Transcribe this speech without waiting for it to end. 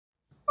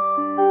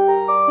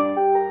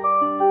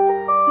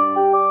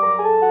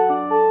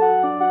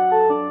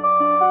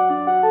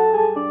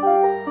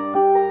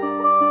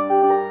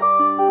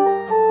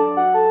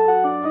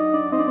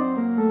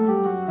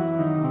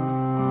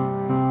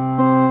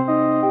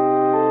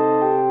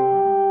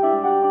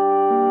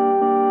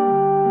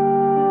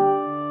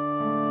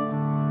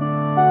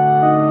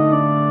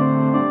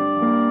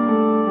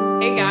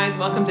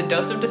to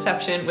Dose of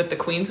Deception with the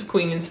Queens of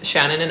Queens,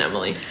 Shannon and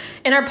Emily.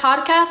 In our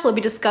podcast, we'll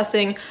be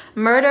discussing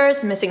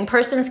murders, missing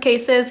persons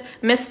cases,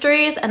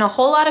 mysteries, and a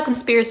whole lot of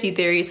conspiracy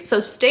theories, so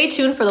stay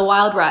tuned for the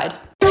wild ride.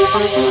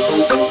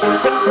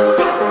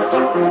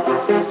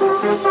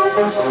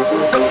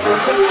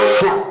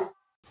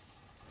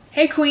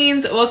 Hey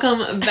Queens,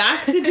 welcome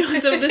back to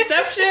Dose of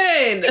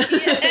Deception!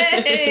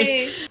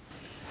 Yay!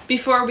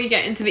 Before we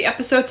get into the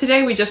episode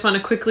today, we just want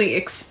to quickly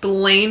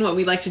explain what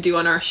we like to do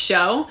on our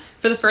show.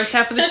 For the first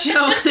half of the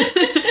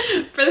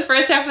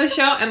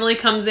show, Emily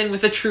comes in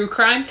with a true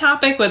crime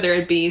topic, whether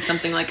it be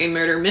something like a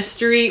murder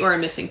mystery or a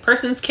missing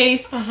persons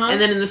case. And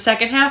then in the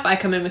second half, I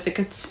come in with a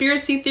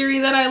conspiracy theory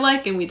that I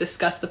like, and we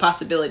discuss the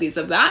possibilities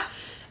of that.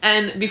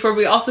 And before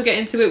we also get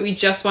into it, we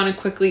just want to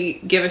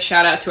quickly give a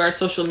shout out to our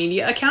social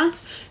media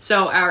accounts.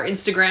 So our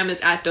Instagram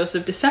is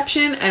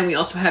 @DoseOfDeception, and we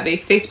also have a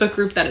Facebook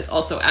group that is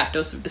also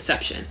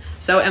 @DoseOfDeception.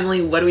 So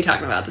Emily, what are we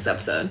talking about this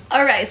episode?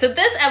 Alright, so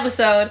this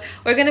episode,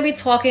 we're going to be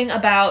talking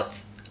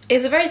about,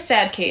 it's a very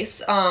sad case,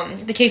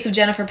 the case of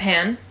Jennifer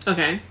Pan.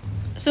 Okay.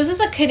 So this is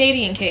a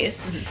Canadian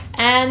case,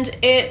 and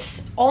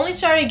it's only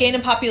started gaining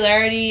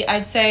popularity,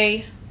 I'd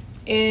say,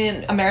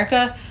 in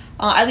America,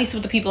 at least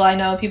with the people I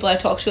know, people I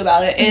talked to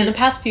about it, in the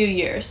past few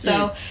years.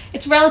 So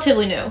it's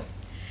relatively new.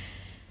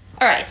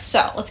 Alright,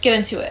 so let's get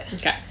into it.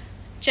 Okay.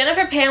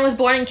 Jennifer Pan was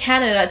born in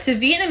Canada to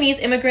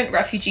Vietnamese immigrant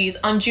refugees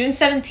on June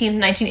 17,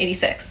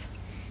 1986.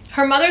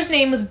 Her mother's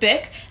name was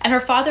Bic, and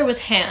her father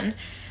was Han.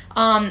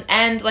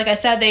 And like I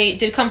said, they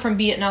did come from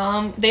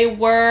Vietnam. They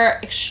were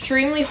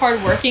extremely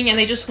hardworking, and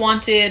they just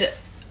wanted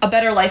a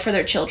better life for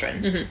their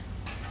children.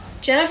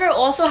 Jennifer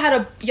also had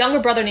a younger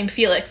brother named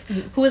Felix,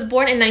 who was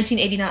born in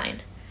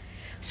 1989.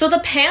 So the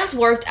Pans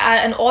worked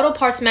at an auto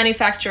parts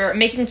manufacturer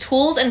making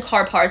tools and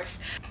car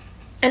parts.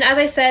 And as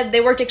I said, they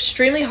worked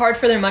extremely hard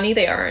for their money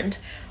they earned.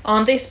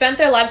 They spent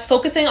their lives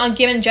focusing on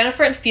giving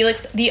Jennifer and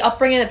Felix the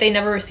upbringing that they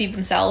never received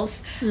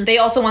themselves. They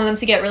also wanted them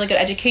to get really good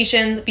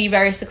educations, be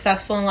very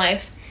successful in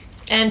life.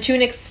 And to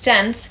an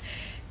extent,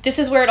 this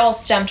is where it all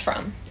stemmed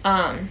from.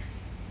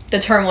 The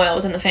turmoil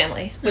within the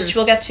family, which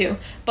we'll get to.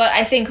 But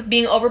I think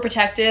being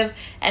overprotective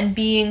and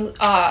being,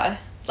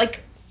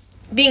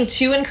 being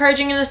too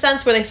encouraging in a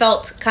sense where they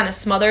felt kind of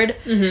smothered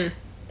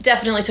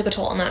definitely took a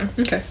toll on them.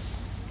 Okay.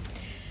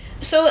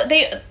 So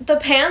the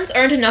Pans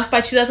earned enough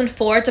by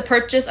 2004 to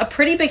purchase a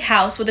pretty big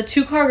house with a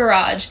 2-car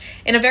garage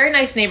in a very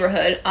nice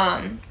neighborhood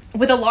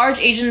with a large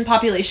Asian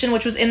population,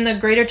 which was in the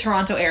Greater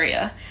Toronto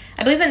area.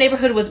 I believe the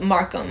neighborhood was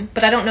Markham,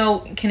 but I don't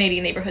know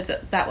Canadian neighborhoods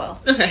that well.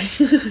 Okay.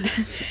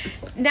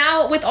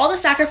 Now, with all the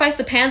sacrifice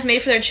the Pans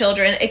made for their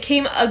children, it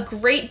came a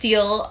great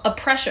deal of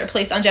pressure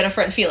placed on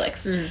Jennifer and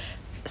Felix.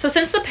 So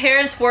since the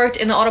parents worked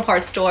in the auto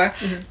parts store,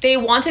 they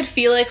wanted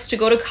Felix to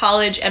go to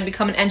college and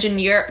become an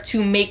engineer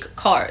to make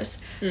cars.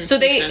 So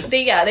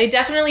they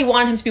definitely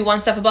wanted him to be one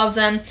step above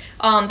them.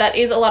 That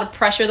is a lot of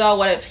pressure, though.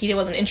 What if he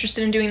wasn't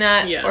interested in doing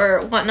that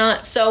or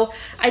whatnot? So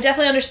I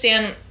definitely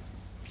understand.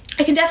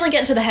 I can definitely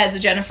get into the heads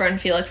of Jennifer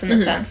and Felix in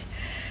that sense.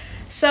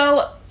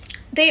 So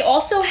they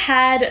also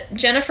had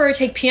Jennifer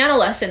take piano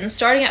lessons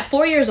starting at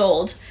 4 years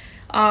old.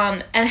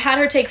 And had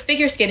her take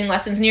figure skating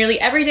lessons nearly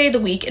every day of the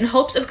week in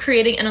hopes of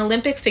creating an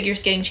Olympic figure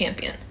skating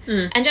champion.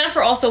 And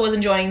Jennifer also was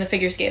enjoying the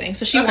figure skating,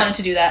 so she wanted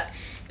to do that.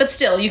 But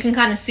still, you can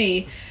kind of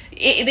see,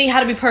 they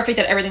had to be perfect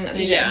at everything that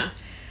they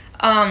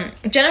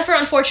did. Jennifer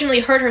unfortunately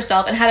hurt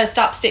herself and had to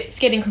stop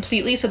skating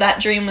completely, so that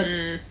dream was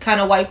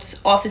kind of wiped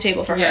off the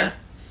table for her.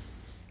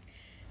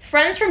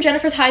 Friends from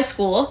Jennifer's high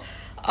school...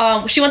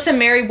 she went to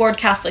Mary Ward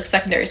Catholic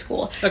Secondary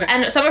School.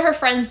 And some of her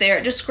friends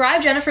there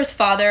described Jennifer's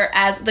father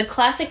as the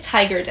classic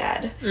tiger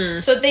dad.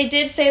 So they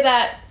did say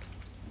that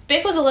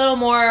Bic was a little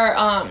more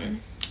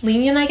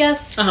lenient, I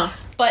guess.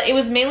 But it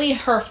was mainly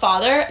her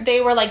father.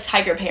 They were like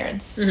tiger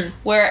parents,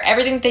 where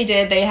everything that they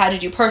did, they had to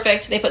do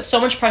perfect. They put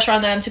so much pressure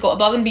on them to go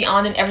above and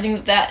beyond in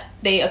everything that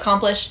they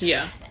accomplished.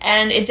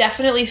 And it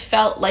definitely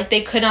felt like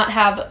they could not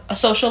have a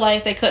social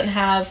life. They couldn't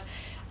have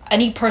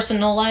any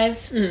personal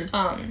lives.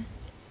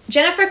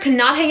 Jennifer could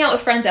not hang out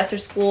with friends after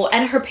school,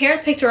 and her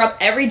parents picked her up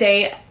every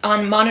day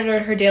and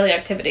monitored her daily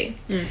activity.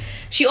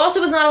 She also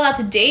was not allowed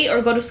to date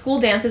or go to school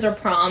dances or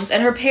proms,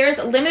 and her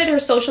parents limited her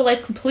social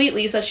life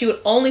completely so that she would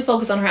only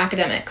focus on her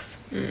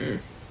academics.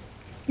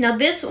 Now,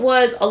 this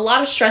was a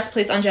lot of stress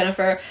placed on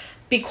Jennifer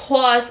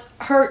because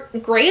her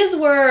grades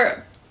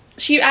were...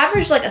 She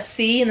averaged like a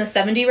C in the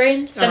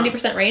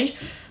 70% range.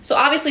 So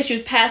obviously she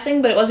was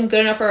passing, but it wasn't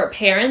good enough for her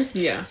parents.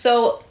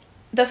 So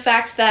the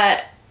fact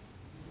that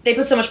they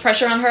put so much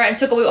pressure on her and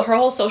took away her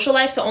whole social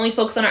life to only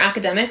focus on her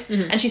academics,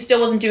 and she still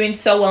wasn't doing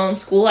so well in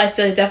school, I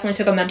feel it definitely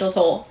took a mental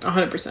toll.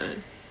 100%.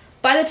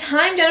 By the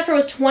time Jennifer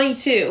was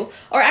 22,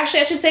 or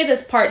actually I should say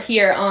this part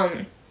here,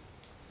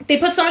 they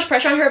put so much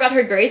pressure on her about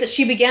her grades that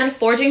she began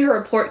forging her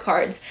report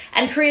cards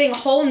and creating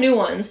whole new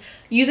ones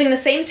using the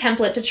same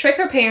template to trick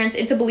her parents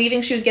into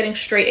believing she was getting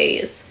straight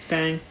A's.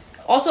 Dang.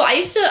 Also,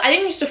 I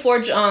didn't used to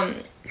forge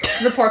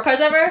report cards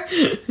ever,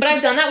 but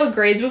I've done that with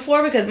grades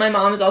before because my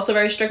mom is also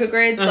very strict with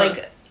grades.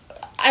 Like,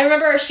 I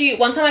remember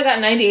one time I got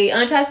 98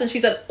 on a test, and she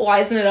said, why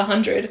isn't it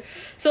 100?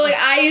 So, like,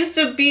 I used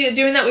to be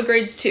doing that with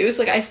grades, too.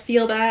 So, like, I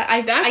feel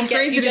that. That's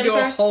crazy to do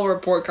a whole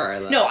report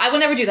card, though. No, I would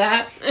never do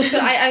that. But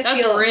I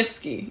That's feel...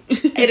 risky.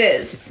 It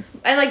is.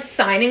 And, like,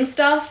 signing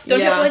stuff. Don't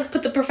you have to, like,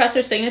 put the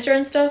professor's signature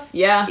and stuff?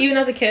 Yeah. Even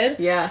as a kid?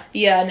 Yeah.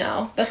 Yeah,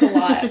 no. That's a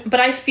lot. But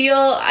I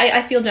feel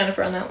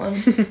Jennifer on that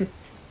one.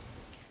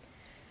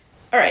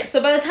 Alright,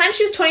 so by the time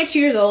she was 22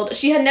 years old,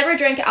 she had never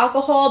drank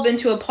alcohol, been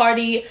to a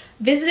party,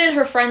 visited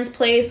her friend's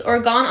place, or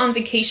gone on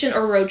vacation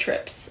or road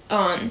trips.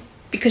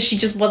 Because she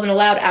just wasn't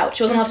allowed out.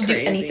 She wasn't allowed to do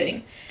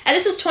anything. And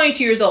this is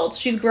 22 years old, so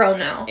she's grown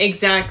now.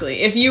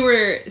 Exactly. If you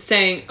were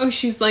saying, oh,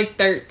 she's like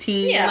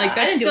 13, yeah, like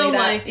that's still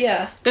like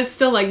that's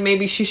still like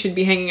maybe she should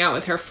be hanging out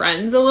with her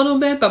friends a little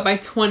bit, but by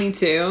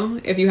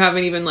 22, if you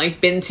haven't even like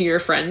been to your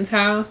friend's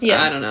house,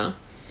 I don't know.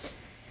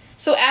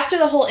 So after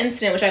the whole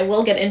incident, which I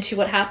will get into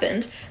what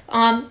happened,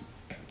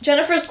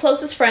 Jennifer's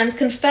closest friends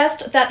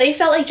confessed that they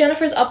felt like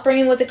Jennifer's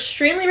upbringing was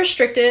extremely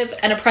restrictive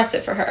and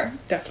oppressive for her.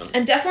 Definitely.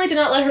 And definitely did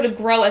not let her to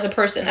grow as a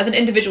person, as an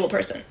individual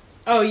person.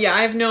 Oh, yeah,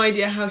 I have no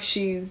idea how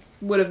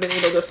would have been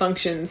able to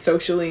function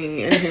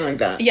socially, anything like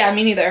that. Yeah,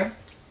 me neither.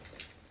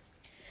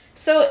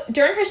 So,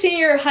 during her senior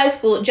year of high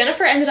school,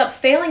 Jennifer ended up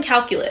failing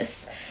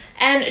calculus.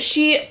 And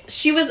she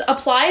was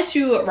applied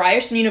to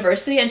Ryerson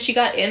University, and she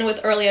got in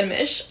with early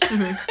admission.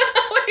 Mm-hmm.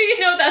 Where do you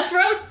know that's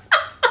from?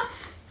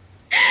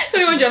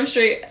 21 Jump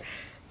Street.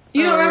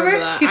 You don't remember?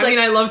 That.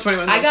 I love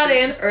 21 Jump Street. I got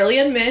in early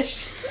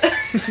admission.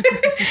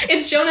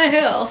 It's Jonah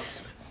Hill.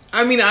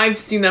 I mean, I've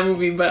seen that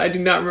movie, but I do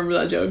not remember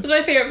that joke. It's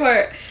my favorite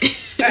part.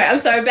 Alright, I'm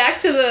sorry. Back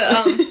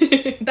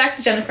to back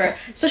to Jennifer.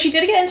 So she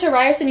did get into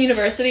Ryerson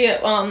University.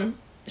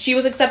 She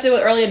was accepted with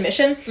early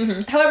admission.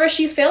 Mm-hmm. However,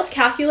 she failed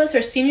calculus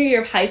her senior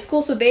year of high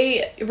school, so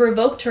they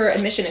revoked her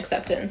admission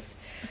acceptance.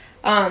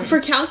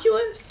 For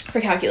calculus? For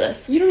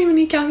calculus. You don't even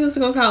need calculus to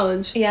go to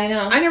college. Yeah, I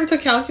know. I never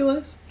took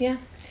calculus. Yeah.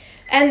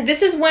 And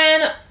this is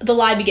when the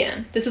lie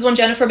began. This is when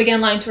Jennifer began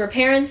lying to her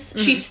parents.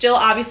 Mm-hmm. She still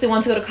obviously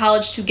wanted to go to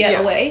college to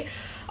get away.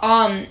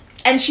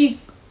 And she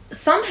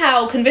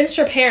somehow convinced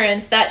her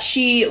parents that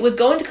she was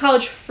going to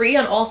college free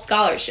on all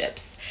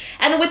scholarships.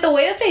 And with the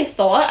way that they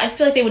thought, I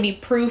feel like they would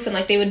need proof and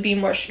like they would be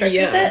more strict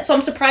with it. So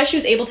I'm surprised she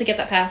was able to get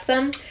that past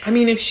them. I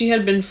mean, if she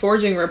had been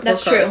forging report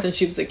cards since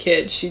she was a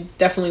kid, she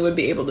definitely would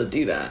be able to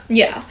do that.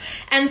 Yeah.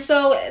 And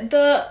so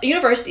the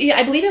university,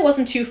 I believe it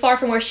wasn't too far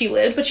from where she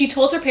lived, but she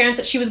told her parents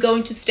that she was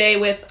going to stay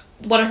with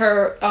one of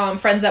her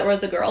friends that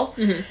was a girl,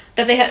 mm-hmm.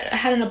 that they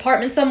had an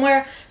apartment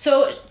somewhere.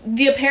 So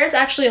the parents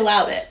actually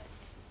allowed it.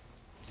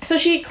 So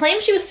she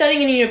claimed she was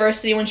studying in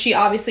university when she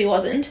obviously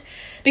wasn't,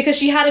 because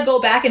she had to go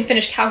back and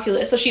finish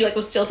calculus, so she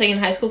was still taking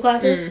high school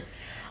classes.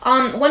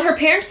 When her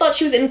parents thought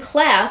she was in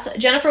class,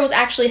 Jennifer was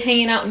actually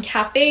hanging out in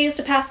cafes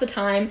to pass the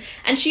time,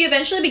 and she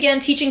eventually began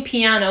teaching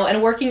piano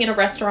and working in a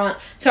restaurant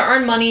to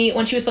earn money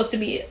when she was supposed to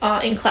be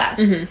in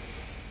class. Mm-hmm.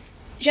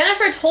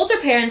 Jennifer told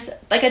her parents,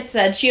 like I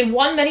said, she had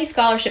won many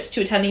scholarships to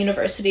attend the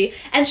university,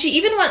 and she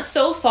even went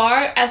so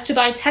far as to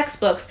buy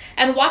textbooks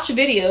and watch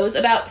videos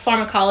about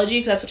pharmacology,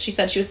 because that's what she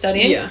said she was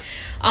studying,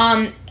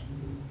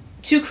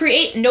 to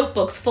create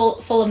notebooks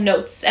full of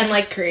notes and,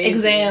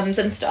 exams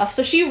and stuff.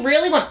 So she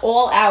really went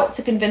all out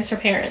to convince her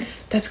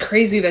parents. That's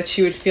crazy that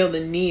she would feel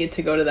the need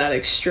to go to that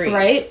extreme.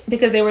 Right?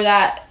 Because they were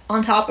that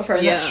on top of her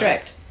and that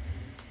strict.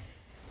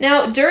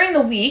 Now, during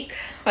the week,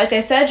 like I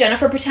said,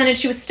 Jennifer pretended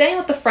she was staying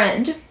with a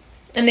friend,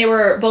 and they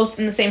were both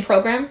in the same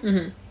program.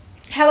 Mm-hmm.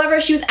 However,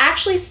 she was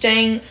actually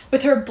staying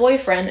with her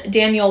boyfriend,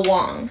 Daniel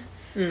Wong,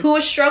 who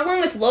was struggling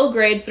with low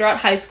grades throughout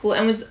high school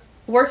and was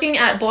working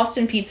at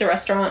Boston Pizza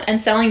restaurant and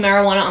selling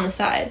marijuana on the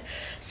side.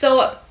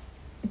 So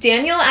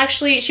Daniel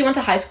actually, she went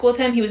to high school with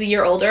him. He was a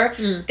year older.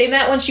 They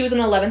met when she was in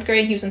 11th grade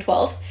and he was in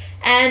 12th.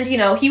 And,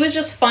 he was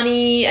just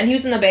funny, and he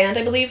was in the band,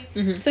 I believe.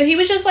 Mm-hmm. So he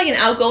was just like an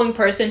outgoing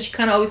person. She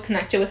kind of always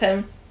connected with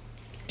him.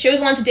 She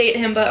always wanted to date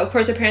him, but of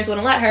course her parents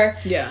wouldn't let her.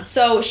 Yeah.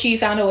 So she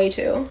found a way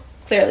to,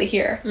 clearly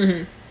here.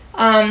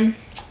 Mm-hmm.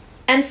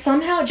 And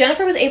somehow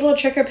Jennifer was able to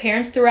trick her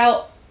parents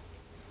throughout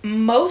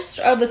most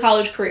of the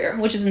college career,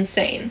 which is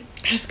insane.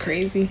 That's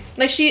crazy.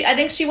 I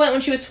think she went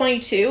when she was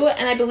 22,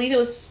 and I believe it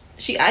was,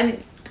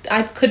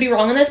 I could be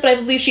wrong on this, but I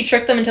believe she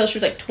tricked them until she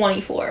was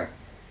 24.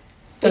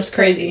 That's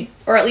crazy.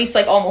 Or at least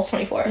almost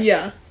 24.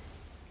 Yeah.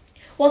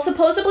 While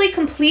supposedly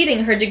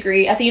completing her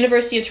degree at the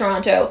University of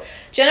Toronto,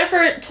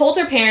 Jennifer told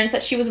her parents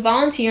that she was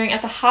volunteering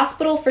at the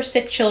Hospital for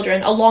Sick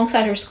Children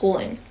alongside her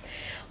schooling.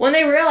 When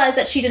they realized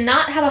that she did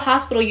not have a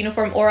hospital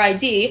uniform or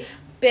ID,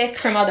 Bick,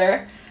 her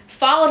mother,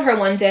 followed her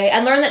one day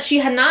and learned that she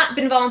had not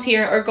been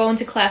volunteering or going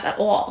to class at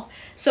all.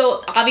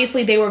 So,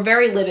 obviously, they were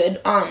very livid.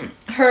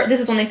 This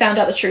is when they found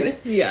out the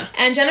truth. Yeah.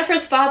 And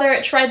Jennifer's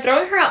father tried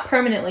throwing her out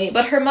permanently,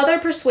 but her mother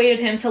persuaded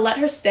him to let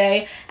her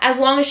stay as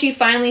long as she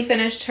finally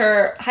finished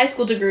her high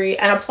school degree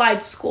and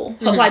applied to school,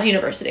 applied to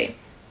university.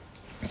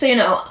 So,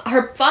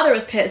 her father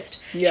was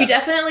pissed. Yeah. She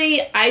definitely,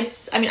 I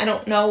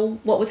don't know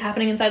what was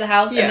happening inside the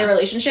house and their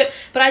relationship,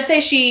 but I'd say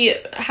she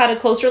had a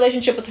closer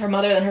relationship with her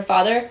mother than her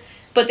father,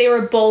 but they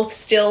were both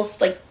still,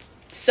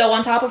 so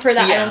on top of her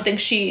that I don't think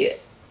she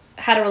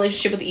had a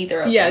relationship with either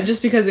of them. Yeah,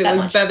 just because it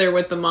was much. better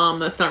with the mom,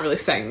 that's not really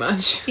saying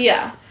much.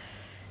 Yeah.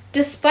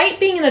 Despite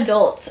being an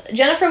adult,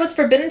 Jennifer was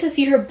forbidden to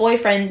see her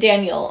boyfriend,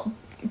 Daniel,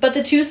 but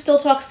the two still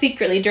talked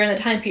secretly during the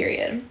time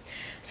period.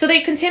 So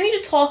they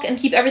continued to talk and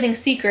keep everything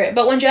secret,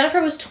 but when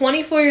Jennifer was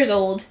 24 years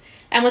old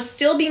and was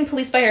still being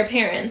policed by her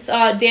parents,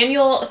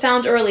 Daniel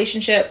found a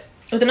relationship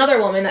with another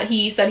woman that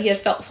he said he had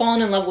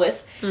fallen in love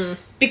with.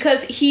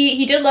 Because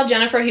he did love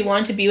Jennifer, he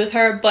wanted to be with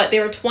her, but they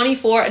were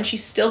 24 and she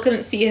still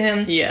couldn't see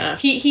him. Yeah.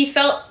 He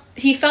felt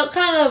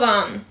kind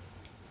of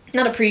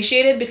not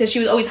appreciated because she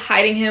was always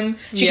hiding him.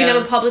 She could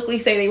never publicly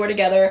say they were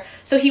together.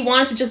 So he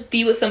wanted to just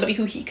be with somebody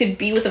who he could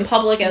be with in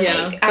public and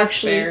like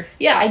actually. That's fair.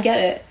 Yeah, I get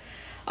it.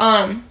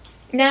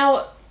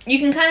 Now you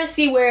can kind of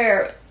see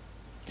where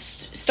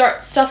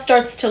stuff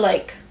starts to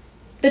like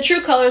the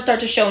true colors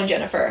start to show in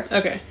Jennifer.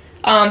 Okay.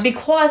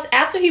 Because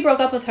after he broke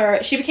up with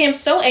her, she became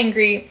so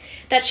angry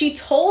that she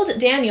told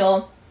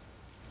Daniel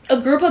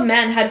a group of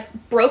men had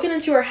broken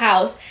into her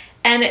house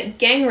and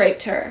gang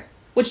raped her,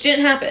 which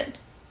didn't happen.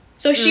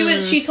 So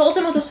she told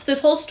him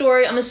this whole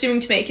story, I'm assuming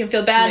to make him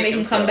feel bad, make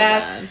him come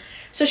back. Bad.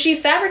 So she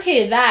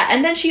fabricated that,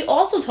 and then she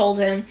also told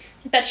him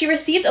that she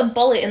received a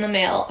bullet in the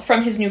mail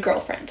from his new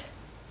girlfriend.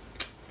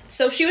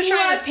 So she was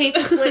trying to paint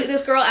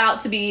this girl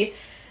out to be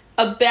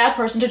a bad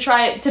person,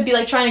 trying to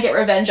get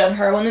revenge on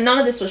her, when none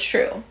of this was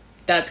true.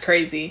 That's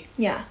crazy.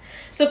 Yeah.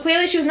 So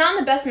clearly she was not in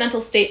the best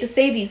mental state to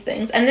say these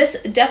things, and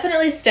this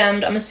definitely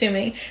stemmed, I'm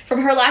assuming,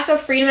 from her lack of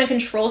freedom and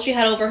control she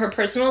had over her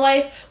personal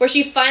life, where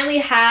she finally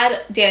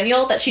had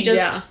Daniel, that she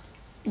just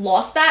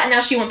lost that, and now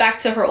she went back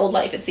to her old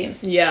life, it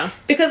seems. Yeah.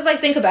 Because,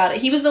 like, think about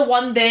it. He was the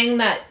one thing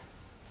that,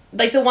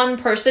 like, the one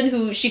person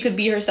who she could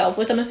be herself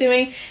with, I'm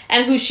assuming,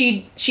 and who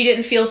she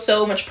didn't feel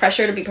so much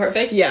pressure to be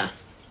perfect. Yeah.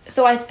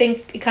 So I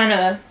think it kind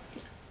of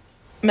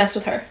messed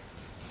with her.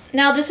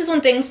 Now, this is when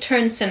things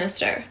turned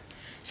sinister.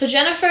 So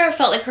Jennifer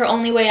felt like her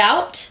only way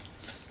out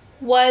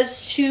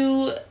was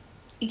to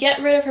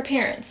get rid of her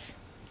parents,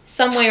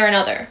 some way or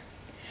another.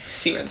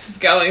 See where this is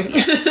going.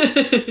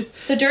 Yes.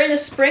 So during the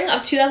spring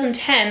of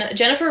 2010,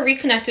 Jennifer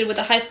reconnected with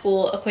a high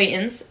school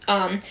acquaintance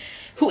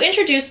who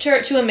introduced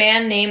her to a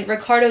man named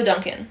Ricardo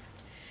Duncan.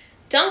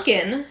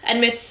 Duncan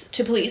admits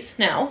to police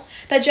now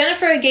that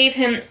Jennifer gave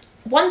him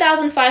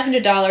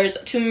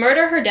 $1,500 to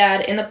murder her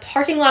dad in the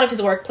parking lot of his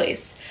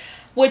workplace,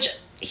 which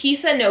he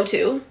said no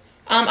to.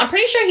 I'm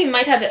pretty sure he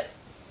might have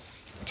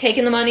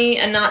taken the money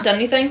and not done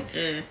anything,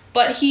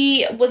 but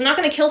he was not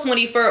going to kill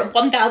somebody for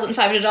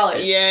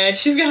 $1,500. Yeah,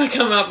 she's going to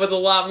come up with a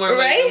lot more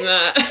money than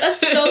that. That's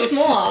so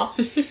small.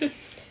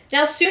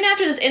 Now, soon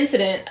after this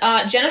incident,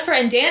 Jennifer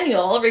and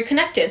Daniel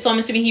reconnected, so I'm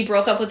assuming he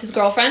broke up with his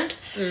girlfriend.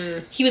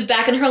 He was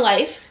back in her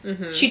life.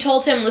 Mm-hmm. She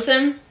told him,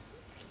 listen,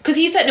 because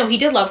he said, no, he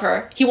did love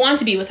her. He wanted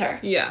to be with her.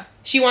 Yeah.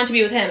 She wanted to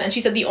be with him, and she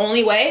said, the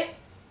only way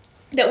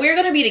that we're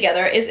going to be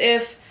together is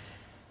if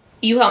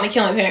you help me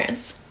kill my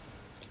parents.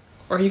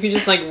 Or you could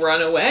just, like,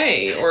 run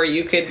away. Or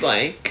you could,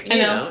 like, you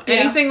know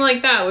anything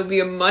like that would be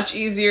a much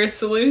easier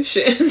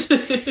solution.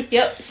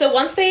 Yep. So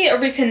once they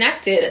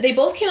reconnected, they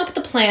both came up with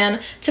a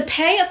plan to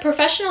pay a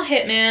professional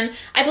hitman.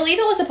 I believe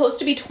it was supposed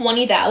to be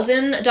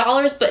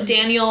 $20,000, but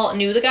Daniel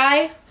knew the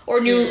guy. Or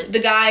knew the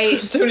guy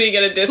so did he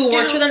get a discount? Who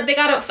worked for them. They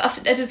got a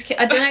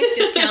nice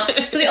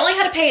discount. So they only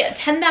had to pay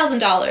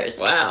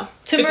 $10,000. Wow.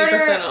 To 50%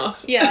 murder,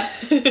 off. Yeah.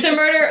 To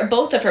murder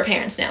both of her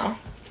parents now.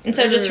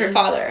 Instead of just her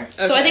father.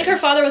 Okay. So I think her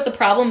father was the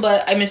problem,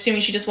 but I'm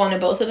assuming she just wanted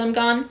both of them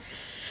gone.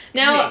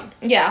 Now,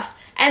 yeah.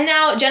 And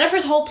now,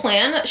 Jennifer's whole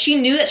plan, she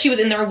knew that she was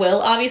in their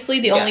will, obviously.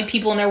 The only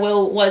people in their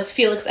will was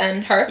Felix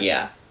and her.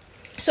 Yeah.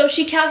 So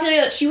she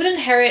calculated that she would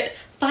inherit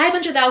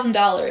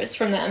 $500,000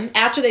 from them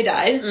after they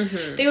died.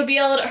 Mm-hmm. They would be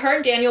able to, her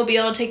and Daniel would be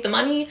able to take the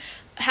money,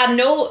 have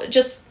no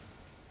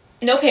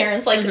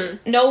parents, like,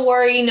 no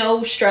worry,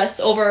 no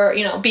stress over,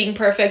 being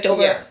perfect,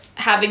 over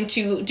having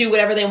to do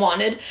whatever they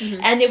wanted,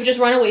 and they would just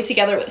run away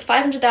together with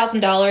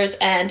 $500,000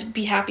 and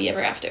be happy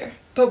ever after.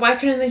 But why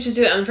couldn't they just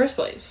do that in the first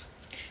place?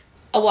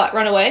 A what?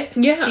 Run away?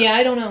 Yeah. Yeah,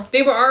 I don't know.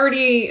 They were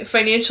already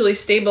financially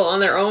stable on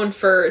their own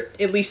for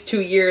at least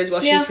 2 years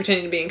while she was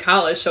pretending to be in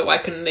college, so why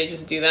couldn't they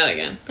just do that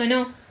again? I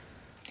know.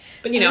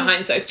 But,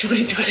 hindsight's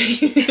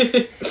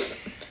 2020.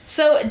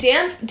 So,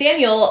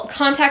 Daniel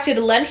contacted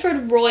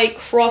Lenford Roy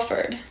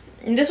Crawford.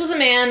 And this was a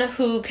man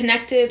who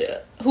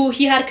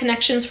he had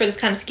connections for this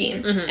kind of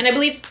scheme. Mm-hmm. And I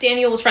believe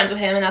Daniel was friends with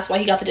him, and that's why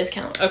he got the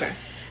discount. Okay.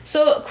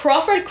 So,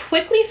 Crawford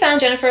quickly found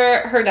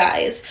Jennifer her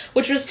guys,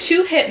 which was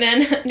two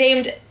hitmen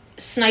named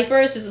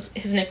Sniper, this is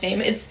his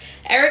nickname. It's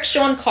Eric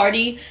Sean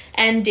Carty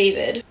and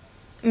David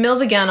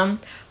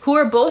Milviganum, who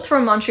are both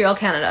from Montreal,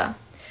 Canada.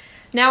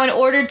 Now, in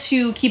order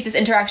to keep this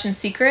interaction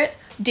secret,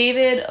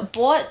 David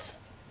bought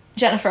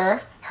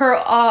Jennifer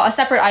a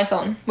separate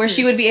iPhone where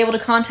she would be able to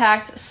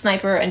contact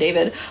Sniper and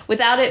David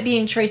without it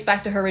being traced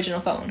back to her original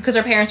phone, because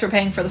her parents were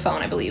paying for the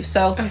phone, I believe.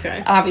 So,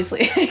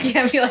 obviously, it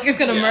can't be like I'm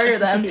going to murder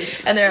them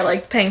and they're,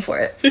 like, paying for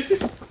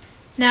it.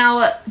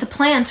 Now, the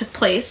plan took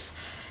place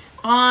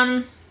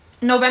on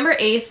November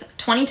 8th,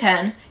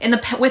 2010,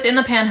 within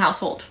the Pan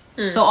household.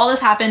 So all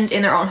this happened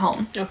in their own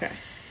home. Okay.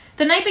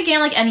 The night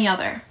began like any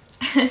other.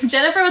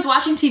 Jennifer was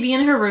watching TV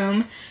in her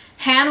room.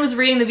 Han was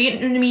reading the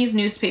Vietnamese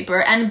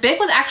newspaper, and Bick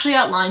was actually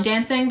out line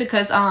dancing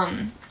because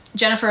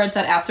Jennifer had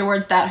said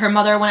afterwards that her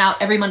mother went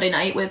out every Monday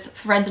night with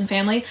friends and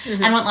family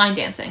and went line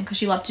dancing because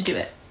she loved to do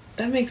it.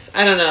 That makes...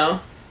 I don't know.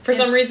 For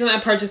some reason,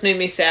 that part just made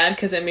me sad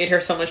because it made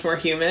her so much more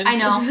human. I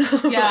know.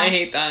 So, yeah. I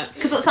hate that.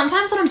 Because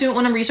sometimes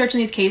when I'm researching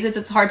these cases,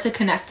 it's hard to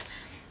connect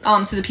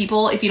to the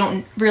people if you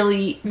don't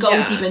really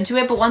go deep into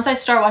it. But once I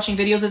start watching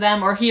videos of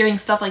them or hearing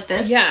stuff like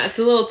this... Yeah, it's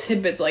the little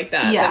tidbits like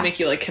that that make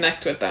you, like,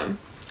 connect with them.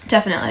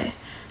 Definitely.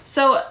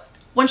 So,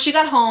 when she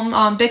got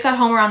home, Bick got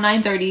home around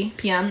 9:30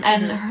 p.m.,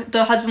 and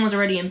the husband was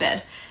already in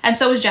bed. And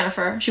so was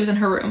Jennifer. She was in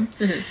her room.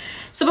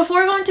 So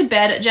before going to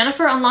bed,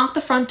 Jennifer unlocked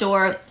the front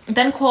door,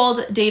 then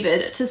called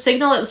David to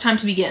signal it was time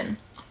to begin.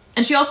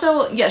 And she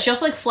also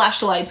like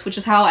flashed the lights, which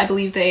is how I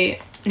believe they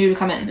knew to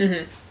come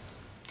in.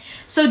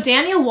 So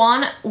Daniel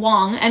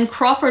Wong and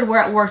Crawford were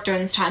at work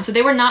during this time, so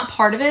they were not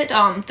part of it.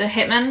 The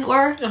hitmen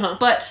were,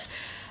 but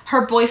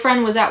her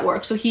boyfriend was at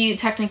work, so he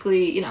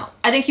technically,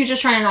 I think he was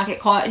just trying to not get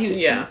caught.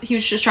 He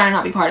was just trying to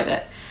not be part of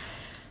it.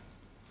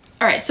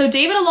 All right, so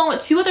David, along with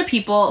 2 other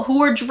people who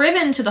were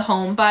driven to the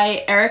home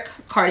by Eric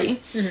Carty,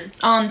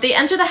 they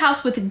entered the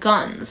house with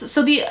guns.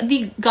 So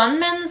the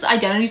gunmen's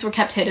identities were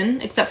kept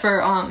hidden, except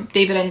for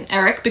David and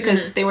Eric,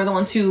 because they were the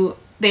ones who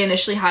they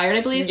initially hired,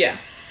 I believe. Yeah.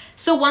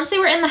 So once they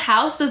were in the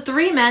house, the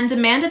 3 men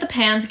demanded the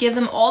Pans give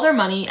them all their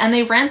money, and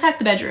they ransacked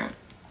the bedroom.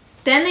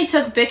 Then they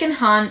took Bick and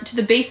Han to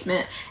the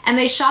basement, and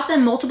they shot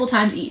them multiple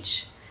times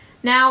each.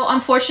 Now,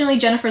 unfortunately,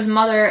 Jennifer's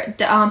mother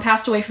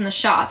passed away from the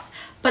shots,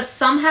 but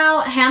somehow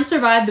Han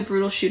survived the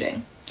brutal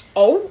shooting.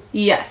 Oh?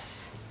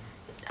 Yes.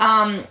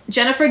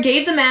 Jennifer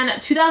gave the men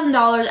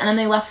 $2,000 and then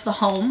they left the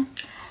home.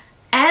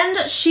 And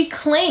she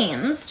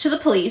claims to the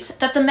police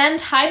that the men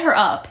tied her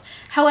up.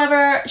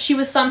 However, she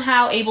was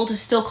somehow able to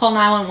still call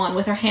 911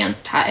 with her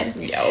hands tied.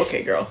 Yeah,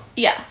 okay, girl.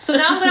 Yeah. So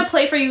now I'm going to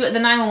play for you the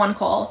 911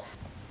 call.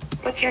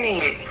 What's your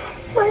name?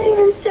 My name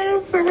is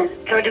Jennifer.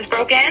 So it just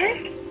broke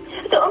in?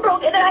 Someone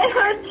broke in and I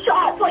heard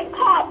shots like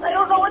pops. I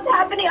don't know what's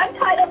happening. I'm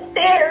tied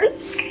upstairs.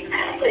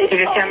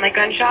 Does it sound like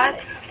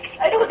gunshots?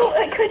 I don't know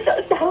what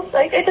gunshots sound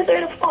like. I just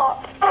heard a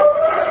pop.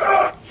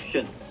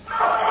 Shit.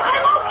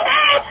 I'm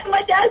okay.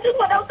 My dad just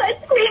went outside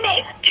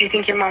screaming. Do you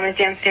think your mom is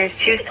downstairs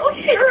too? I don't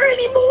hear her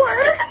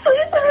anymore.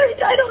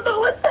 I don't know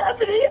what's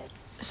happening.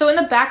 So in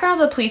the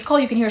background of the police call,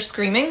 you can hear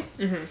screaming.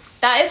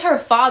 That is her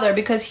father,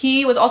 because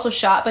he was also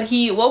shot, but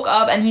he woke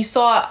up and he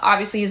saw,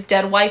 obviously, his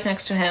dead wife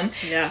next to him.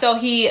 Yeah. So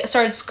he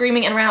started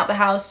screaming and ran out the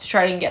house to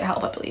try to get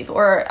help, I believe.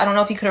 Or I don't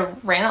know if he could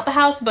have ran out the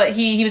house, but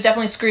he was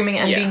definitely screaming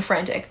and being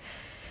frantic.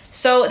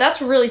 So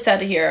that's really sad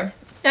to hear.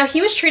 Now,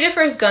 he was treated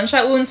for his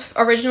gunshot wounds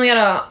originally at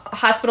a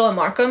hospital in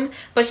Markham,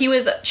 but he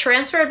was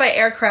transferred by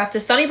aircraft to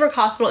Sunnybrook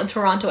Hospital in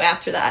Toronto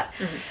after that.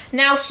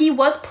 Now, he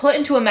was put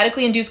into a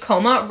medically induced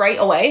coma right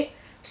away.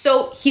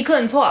 So he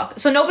couldn't talk.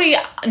 So nobody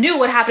knew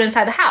what happened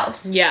inside the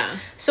house. Yeah.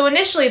 So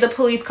initially the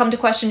police come to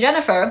question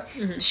Jennifer.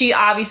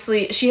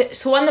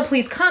 So when the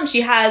police come,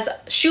 she has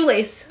a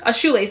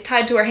shoelace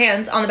tied to her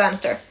hands on the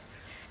banister.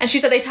 And she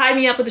said, they tied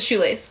me up with a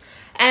shoelace.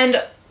 And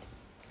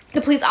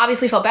the police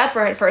obviously felt bad for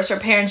her at first. Her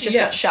parents just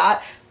got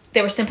shot.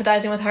 They were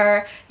sympathizing with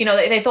her.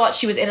 They thought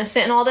she was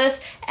innocent in all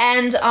this.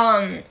 And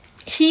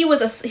he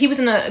was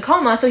in a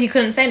coma, so he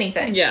couldn't say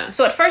anything. Yeah.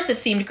 So at first it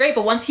seemed great,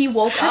 but once he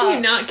woke up... How do you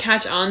not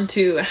catch on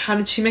to how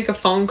did she make a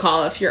phone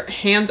call if your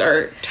hands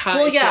are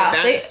tied to a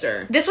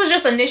banister? This was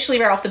just initially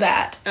right off the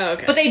bat. Oh,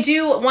 okay. But they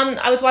do...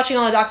 I was watching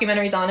all the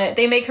documentaries on it.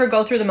 They make her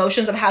go through the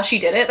motions of how she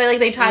did it.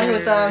 They tied her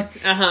with the...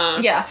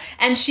 Yeah.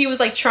 And she was,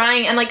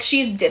 trying, and,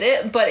 she did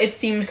it, but it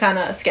seemed kind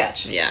of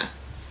sketch. Yeah.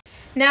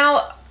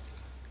 Now...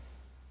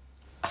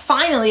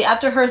 Finally,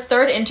 after her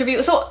 3rd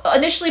interview, so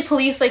initially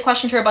police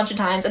questioned her a bunch of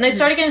times, and they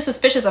started getting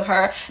suspicious of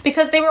her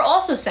because they were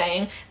also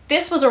saying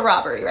this was a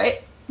robbery,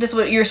 right? This is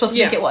what you're supposed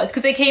to think it was,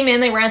 because they came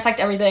in, they ransacked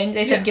everything,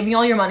 they said give me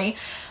all your money,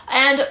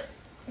 and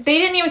they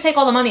didn't even take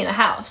all the money in the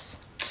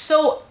house.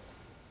 So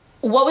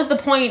what was the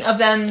point of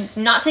them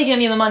not taking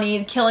any of the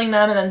money, killing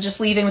them, and then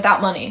just leaving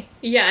without money?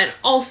 Yeah, and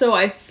also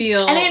I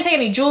feel... And they didn't take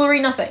any jewelry,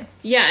 nothing.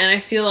 Yeah, and I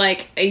feel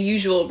like a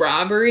usual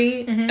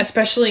robbery,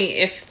 especially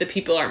if the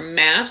people are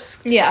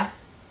masked... Yeah.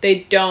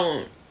 They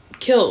don't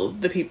kill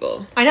the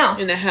people. I know.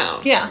 In the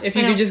house. Yeah. If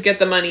you could just get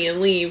the money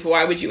and leave,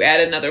 why would you add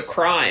another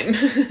crime?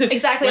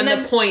 Exactly. When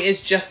the point is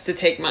just to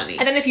take money.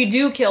 And then if you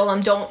do kill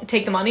them, don't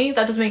take the money.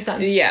 That doesn't make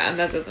sense. Yeah,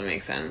 that doesn't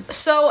make sense.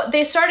 So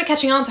they started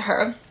catching on to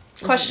her,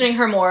 questioning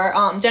her more.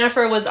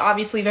 Jennifer was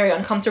obviously very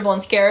uncomfortable and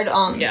scared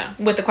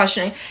with the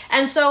questioning.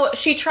 And so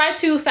she tried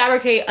to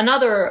fabricate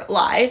another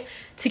lie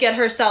to get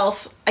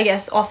herself, I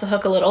guess, off the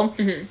hook a little.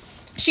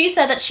 She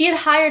said that she had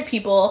hired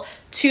people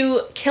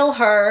to kill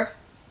her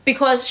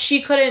because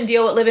she couldn't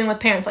deal with living with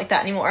parents like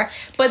that anymore.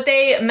 But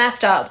they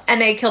messed up, and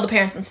they killed the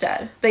parents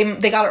instead. They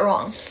got it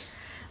wrong.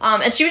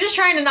 And she was just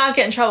trying to not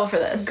get in trouble for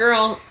this.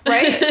 Girl.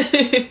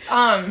 Right?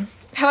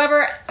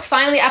 However,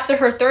 finally, after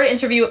her 3rd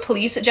interview with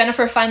police,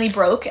 Jennifer finally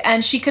broke,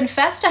 and she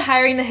confessed to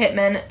hiring the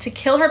hitmen to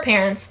kill her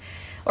parents,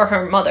 or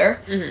her mother.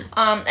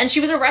 And she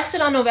was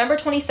arrested on November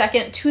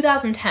 22nd,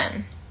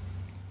 2010.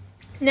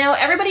 Now,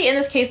 everybody in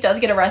this case does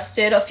get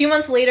arrested. A few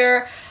months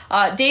later,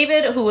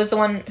 David, who was the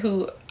one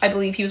who, I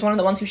believe he was one of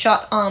the ones who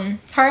shot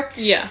her.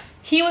 Yeah.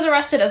 He was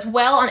arrested as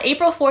well on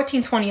April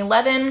 14,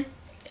 2011.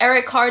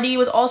 Eric Cardy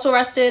was also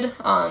arrested.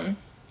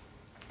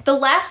 The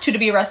last two to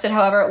be arrested,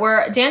 however,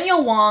 were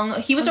Daniel Wong.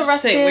 He was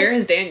arrested. Where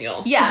is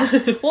Daniel? Yeah.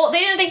 Well, they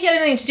didn't think he had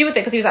anything to do with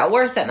it because he was at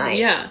work that night.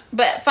 Yeah.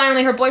 But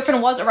finally, her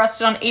boyfriend was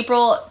arrested on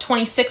April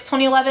 26,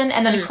 2011.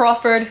 And then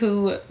Crawford,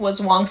 who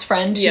was Wong's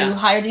friend who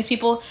hired these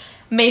people,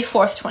 May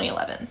 4th,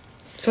 2011.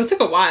 So it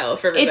took a while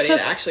for everybody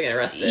to actually get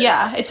arrested.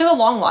 Yeah, it took a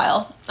long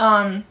while.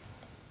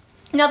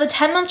 Now, the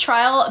 10-month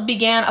trial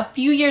began a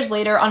few years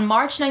later on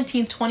March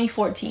 19th,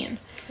 2014.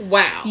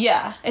 Wow.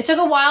 Yeah. It took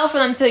a while for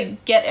them to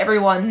get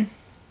everyone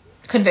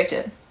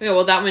convicted. Yeah,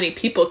 well, that many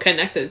people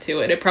connected to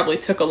it. It probably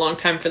took a long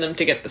time for them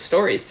to get the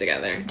stories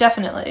together.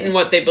 Definitely. And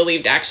what they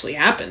believed actually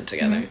happened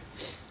together.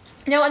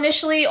 Now,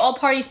 initially, all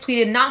parties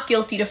pleaded not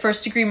guilty to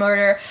first-degree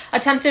murder,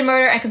 attempted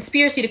murder, and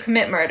conspiracy to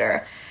commit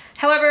murder.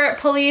 However,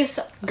 police...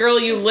 Girl,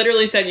 you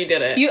literally said you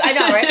did it. I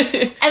know,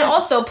 right? And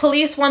also,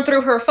 police went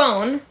through her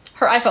iPhone,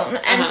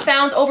 and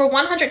found over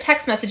 100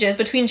 text messages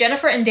between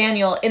Jennifer and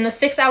Daniel in the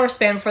 6-hour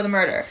span before the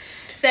murder.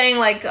 Saying,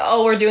 like,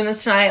 oh, we're doing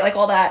this tonight, like,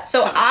 all that.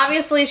 So,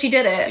 obviously, she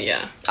did it.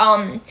 Yeah.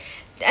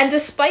 And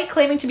despite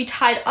claiming to be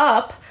tied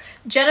up,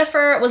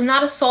 Jennifer was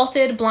not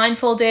assaulted,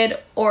 blindfolded,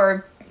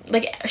 or...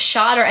 like,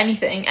 shot or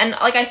anything. And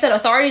like I said,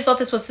 authorities thought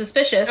this was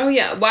suspicious. Oh,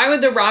 yeah. Why would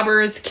the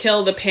robbers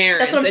kill the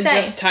parents That's what I'm and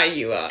saying. just tie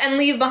you up? And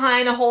leave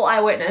behind a whole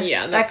eyewitness.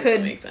 Yeah, that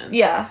doesn't make sense.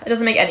 Yeah, it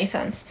doesn't make any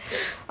sense.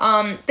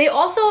 They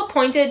also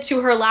pointed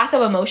to her lack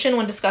of emotion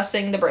when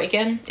discussing the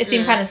break-in. It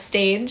seemed kind of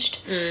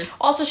staged.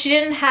 Also, she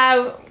didn't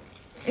have...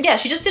 Yeah,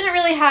 she just didn't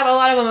really have a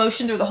lot of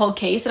emotion through the whole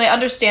case. And I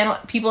understand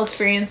people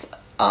experience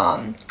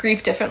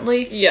grief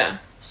differently. Yeah.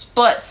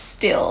 But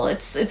still,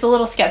 it's a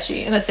little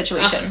sketchy in this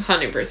situation.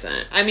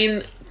 100%. I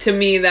mean, to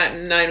me, that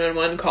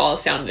 911 call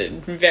sounded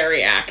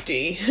very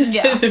acty.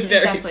 Yeah, very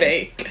exactly.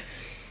 fake.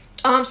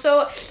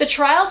 So the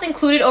trials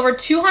included over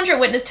 200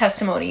 witness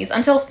testimonies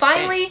until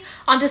finally,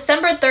 on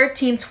December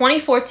 13,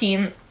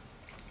 2014,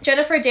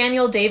 Jennifer,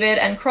 Daniel, David,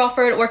 and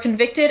Crawford were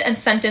convicted and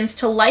sentenced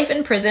to life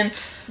in prison.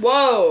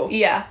 Whoa!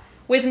 Yeah,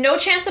 with no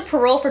chance of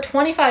parole for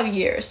 25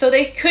 years, so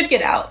they could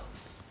get out.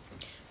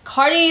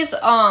 Cardy's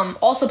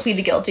also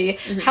pleaded guilty.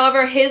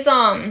 However, his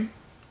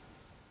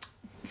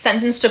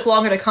sentence took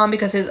longer to come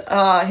because his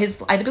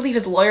I believe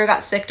his lawyer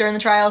got sick during the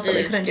trial, so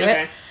they couldn't do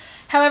it.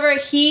 However,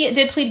 he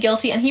did plead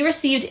guilty and he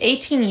received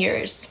 18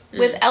 years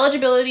with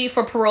eligibility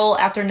for parole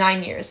after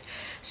 9 years.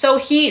 So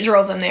he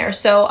drove them there.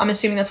 So I'm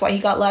assuming that's why he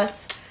got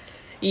less.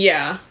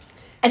 Yeah.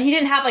 And he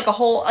didn't have like a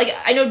whole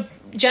I know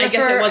Jennifer I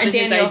guess it wasn't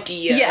and Daniel, his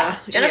idea. Yeah,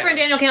 Jennifer and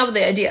Daniel came up with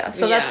the idea,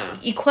 so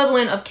that's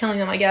equivalent of killing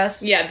them, I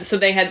guess. Yeah, so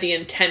they had the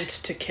intent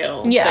to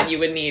kill that you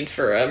would need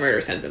for a murder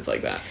sentence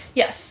like that.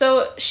 Yes,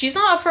 so she's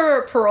not up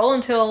for parole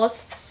until, let's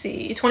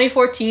see,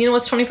 2014.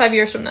 What's 25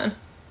 years from then?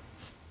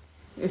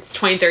 It's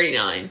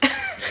 2039.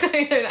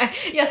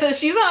 Yeah, so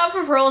she's not up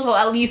for parole until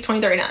at least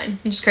 2039,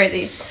 which is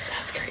crazy.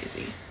 That's crazy.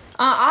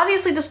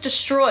 Obviously, this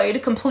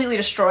completely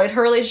destroyed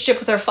her relationship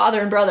with her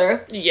father and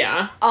brother.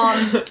 Yeah.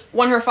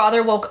 When her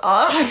father woke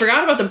up. Oh, I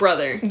forgot about the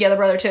brother. Yeah, the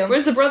brother too.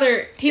 Where's the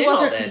brother? He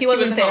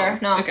wasn't there. Home.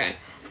 No. Okay.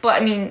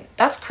 But I mean,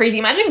 that's crazy.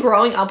 Imagine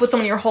growing up with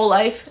someone your whole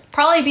life,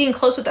 probably being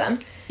close with them.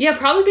 Yeah,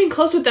 probably being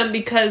close with them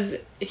because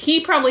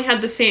he probably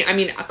had the same. I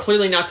mean,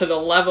 clearly not to the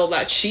level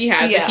that she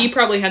had, but he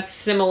probably had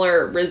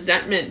similar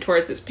resentment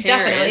towards his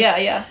parents.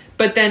 Definitely, yeah.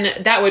 But then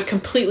that would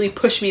completely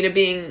push me to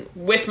being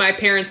with my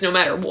parents no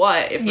matter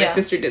what if my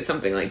sister did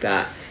something like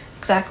that.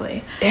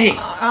 Exactly.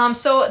 Dang.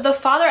 So the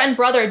father and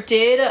brother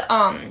did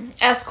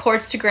ask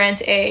courts to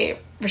grant a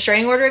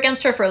restraining order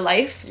against her for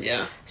life.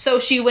 Yeah. So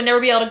she would never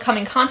be able to come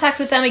in contact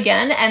with them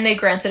again, and they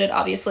granted it,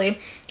 obviously.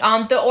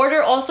 The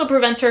order also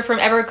prevents her from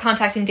ever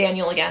contacting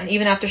Daniel again,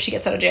 even after she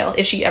gets out of jail,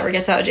 if she ever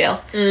gets out of jail.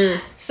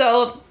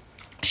 So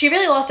she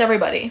really lost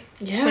everybody.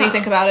 Yeah. When you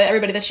think about it,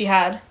 everybody that she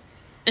had.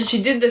 And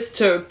she did this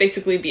to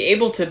basically be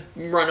able to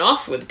run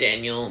off with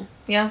Daniel.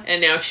 Yeah.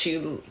 And now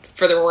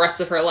for the rest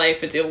of her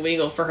life, it's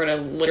illegal for her to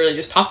literally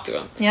just talk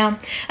to him. Yeah.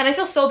 And I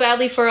feel so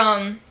badly for,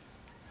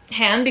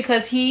 Han,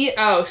 because he...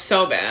 Oh,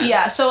 so bad.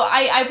 Yeah, so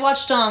I've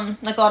watched,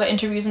 like, a lot of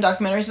interviews and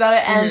documentaries about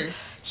it, and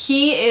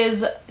he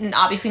is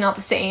obviously not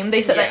the same.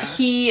 They said that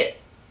he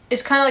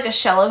is kind of like a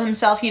shell of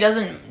himself. He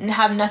doesn't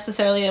have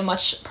necessarily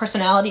much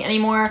personality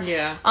anymore.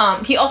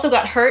 Yeah. He also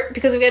got hurt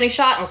because of getting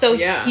shot, so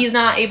he's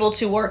not able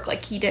to work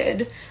like he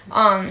did.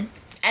 And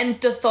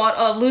the thought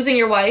of losing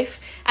your wife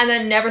and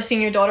then never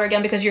seeing your daughter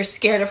again because you're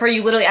scared of her,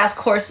 you literally ask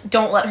courts,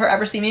 don't let her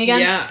ever see me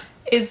again,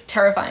 is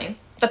terrifying.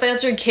 But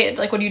that's your kid.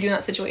 Like, what do you do in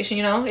that situation,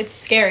 you know? It's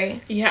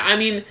scary. Yeah, I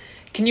mean,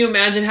 can you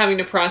imagine having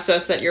to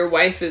process that your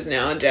wife is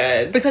now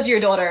dead? Because of your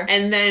daughter.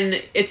 And then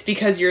it's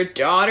because your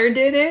daughter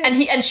did it?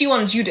 And she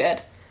wanted you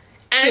dead.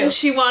 And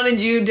she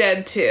wanted you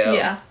dead, too.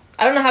 Yeah.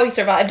 I don't know how he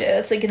survived it.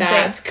 It's, like, insane.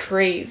 That's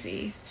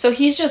crazy. So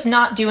he's just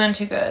not doing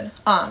too good.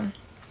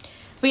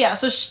 But yeah,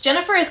 so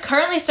Jennifer is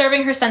currently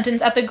serving her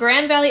sentence at the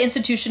Grand Valley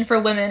Institution for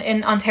Women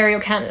in Ontario,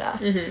 Canada.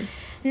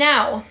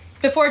 Now,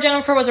 before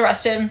Jennifer was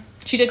arrested,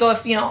 She did go,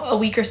 a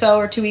week or so,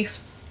 or 2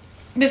 weeks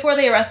before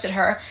they arrested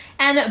her.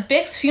 And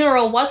Bick's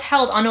funeral was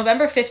held on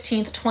November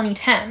 15th,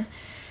 2010.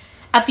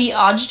 At the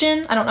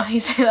Ogden, I don't know how you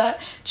say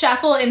that,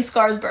 chapel in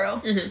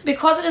Scarborough. Mm-hmm.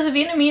 Because it is a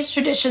Vietnamese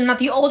tradition that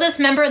the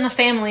oldest member in the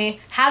family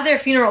have their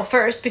funeral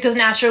first, because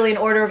naturally in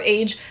order of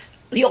age,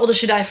 the oldest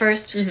should die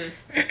first.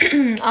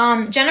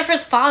 Mm-hmm.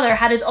 Jennifer's father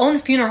had his own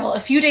funeral a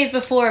few days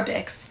before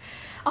Bick's,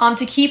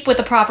 to keep with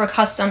the proper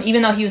custom,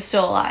 even though he was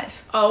still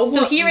alive. Oh,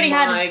 so he already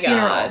had his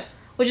funeral, God.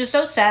 Which is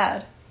so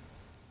sad.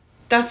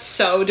 That's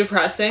so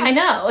depressing. I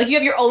know. Like, you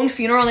have your own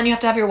funeral, and then you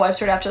have to have your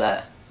wife's right after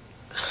that.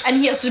 And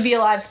he has to be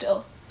alive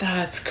still.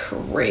 That's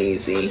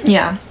crazy.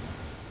 Yeah.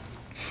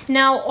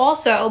 Now,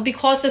 also,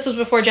 because this was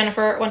before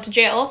Jennifer went to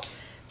jail,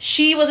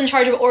 she was in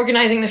charge of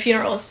organizing the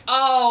funerals.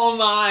 Oh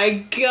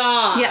my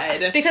God.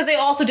 Yeah, because they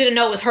also didn't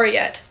know it was her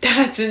yet.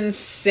 That's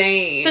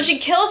insane. So she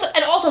kills,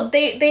 and also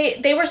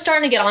they were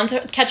starting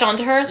to catch on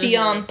to her,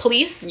 the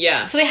police.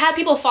 Yeah. So they had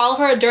people follow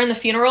her during the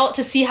funeral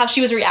to see how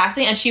she was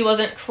reacting, and she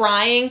wasn't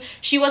crying,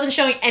 she wasn't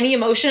showing any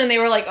emotion, and they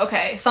were like,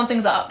 okay,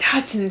 something's up.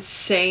 That's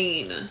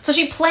insane. So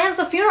she plans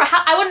the funeral.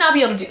 I would not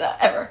be able to do that,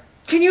 ever.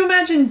 Can you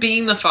imagine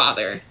being the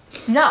father?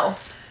 No.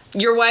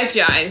 Your wife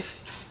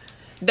dies.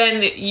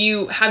 Then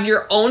you have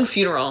your own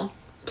funeral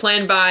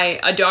planned by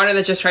a daughter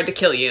that just tried to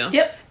kill you.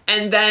 Yep.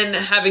 And then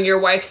having your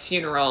wife's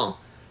funeral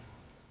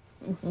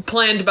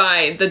planned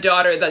by the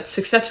daughter that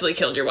successfully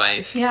killed your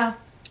wife. Yeah.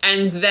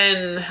 And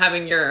then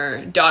having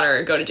your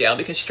daughter go to jail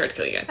because she tried to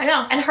kill you guys. I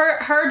know. And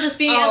her just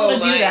being able to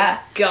do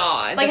that.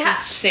 God, Like,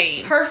 that's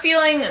insane. Her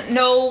feeling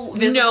no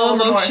visible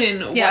emotion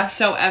remorse. Yeah.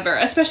 whatsoever.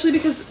 Especially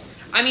because,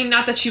 I mean,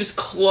 not that she was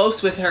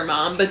close with her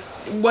mom, but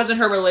wasn't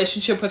her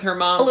relationship with her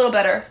mom A little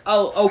better.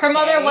 Oh, okay. Her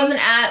mother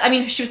wasn't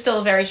she was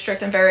still very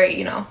strict and very,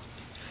 Yeah,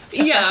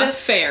 obsessive.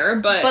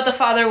 fair, but the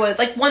father was,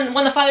 like, when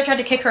the father tried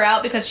to kick her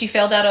out because she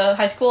failed out of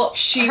high school,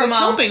 she was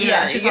helping her.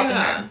 Yeah, she was helping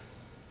her.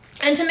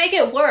 And to make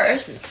it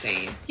worse... That's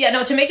insane. Yeah,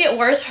 no, to make it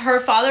worse, her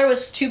father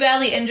was too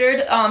badly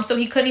injured, so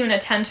he couldn't even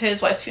attend to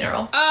his wife's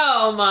funeral.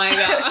 Oh my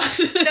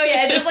God. No,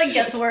 yeah, it just, like,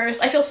 gets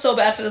worse. I feel so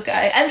bad for this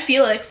guy. And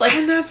Felix, like...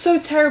 And that's so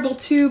terrible,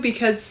 too,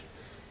 because...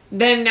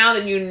 Then now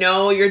that you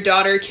know your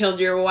daughter killed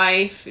your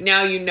wife,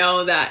 now you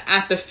know that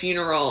at the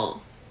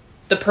funeral,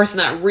 the person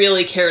that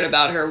really cared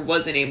about her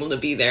wasn't able to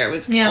be there. It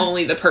was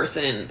only the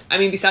person, I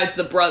mean, besides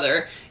the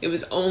brother, it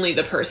was only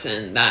the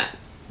person that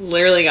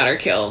literally got her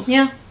killed.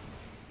 Yeah.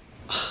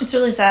 It's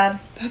really sad.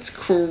 That's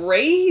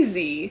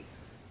crazy.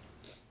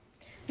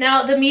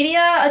 Now, the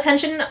media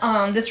attention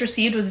this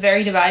received was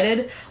very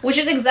divided, which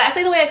is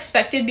exactly the way I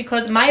expected,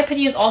 because my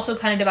opinion is also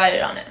kind of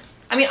divided on it.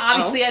 I mean,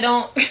 obviously, I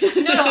don't...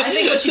 No, I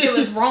think what she did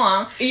was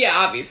wrong. Yeah,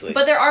 obviously.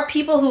 But there are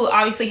people who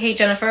obviously hate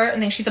Jennifer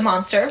and think she's a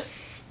monster.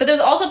 But there's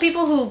also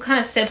people who kind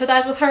of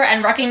sympathize with her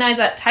and recognize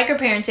that tiger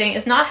parenting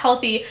is not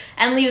healthy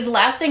and leaves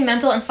lasting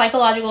mental and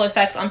psychological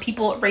effects on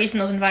people raised in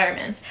those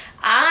environments.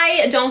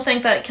 I don't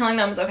think that killing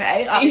them is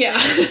okay,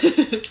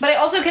 obviously. Yeah. But I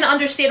also can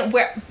understand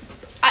where...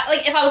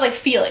 if I was like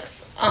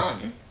Felix...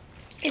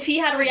 if he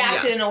had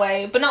reacted in a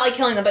way, but not like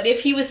killing them, but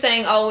if he was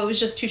saying, oh, it was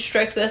just too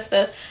strict, this,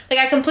 like,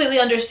 I completely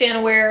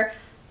understand where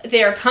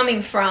they're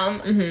coming from.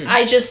 Mm-hmm.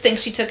 I just think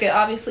she took it,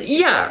 obviously,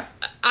 too far.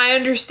 I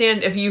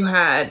understand if you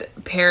had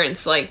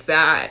parents like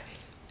that,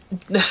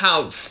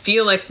 how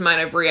Felix might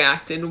have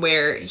reacted,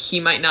 where he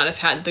might not have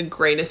had the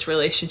greatest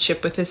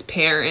relationship with his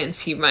parents,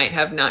 he might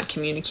have not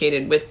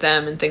communicated with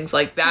them, and things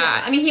like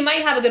that. Yeah. I mean, he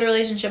might have a good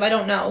relationship, I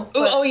don't know.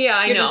 Oh, yeah,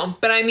 I know.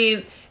 But, I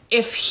mean,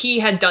 if he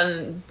had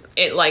done...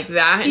 it like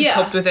that and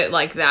coped with it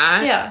like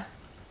that,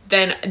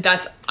 then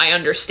I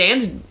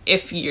understand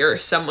if you're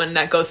someone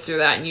that goes through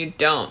that and you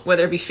don't,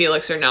 whether it be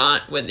Felix or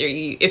not,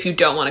 if you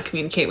don't want to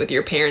communicate with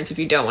your parents, if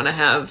you don't want to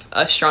have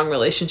a strong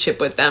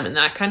relationship with them and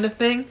that kind of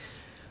thing.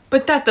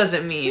 But that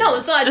doesn't mean... No,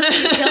 it's not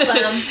just to kill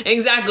them.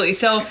 Exactly.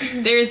 So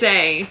there's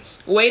a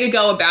way to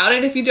go about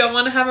it. If you don't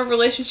want to have a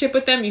relationship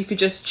with them, you could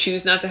just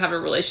choose not to have a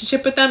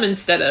relationship with them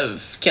instead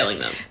of killing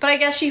them. But I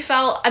guess she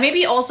felt...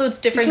 Maybe also it's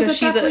different because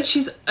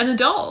she's an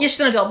adult. Yeah, she's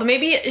an adult. But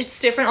maybe it's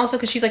different also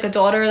because she's like a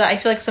daughter, that I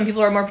feel like some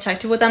people are more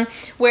protective with them.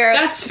 Where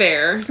that's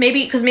fair.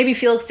 Maybe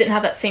Felix didn't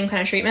have that same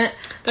kind of treatment.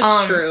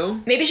 That's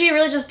true. Maybe she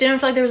really just didn't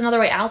feel like there was another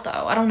way out, though.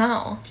 I don't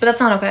know. But that's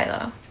not okay,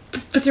 though.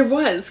 But there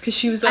was, because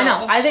she was a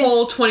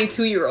whole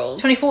 22-year-old.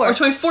 24. Or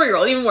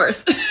 24-year-old, even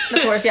worse.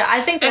 That's worse, yeah.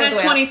 I think there was a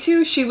way out. And at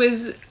 22, she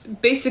was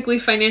basically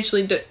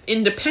financially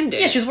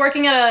independent. Yeah, she was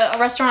working at a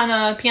restaurant,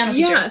 a piano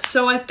teacher. Yeah,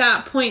 so at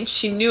that point,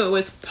 she knew it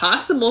was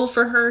possible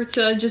for her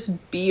to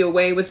just be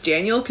away with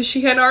Daniel, because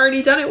she had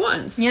already done it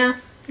once. Yeah,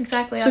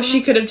 exactly. So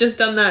she could have just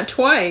done that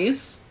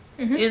twice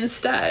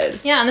instead.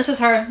 Yeah, and this is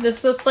her.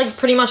 That's like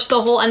pretty much the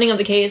whole ending of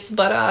the case,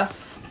 but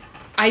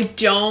I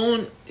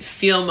don't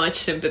feel much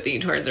sympathy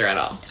towards her at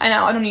all. I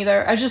know, I don't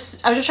either. I was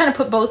just trying to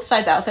put both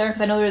sides out there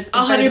because I know there's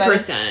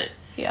 100%.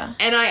 Yeah,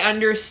 and I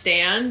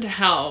understand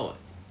how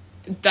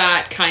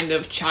that kind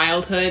of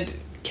childhood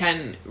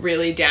can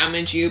really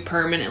damage you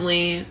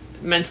permanently,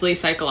 mentally,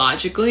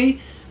 psychologically,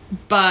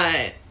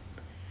 but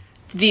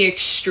the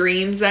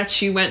extremes that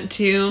she went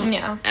to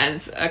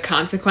as a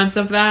consequence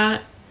of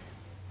that,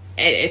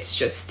 it's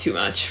just too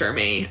much for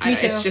me. Me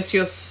too. It just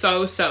feels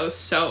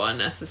so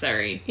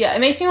unnecessary. Yeah, it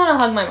makes me want to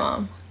hug my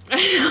mom.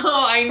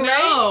 I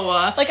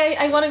know. Like,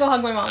 I want to go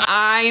hug my mom.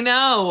 I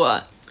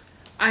know.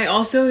 I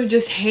also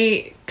just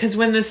hate, because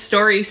when the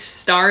story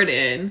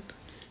started,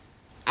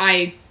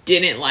 I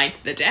didn't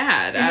like the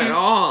dad at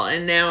all,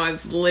 and now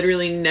I've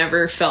literally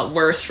never felt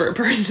worse for a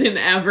person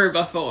ever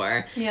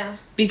before. Yeah.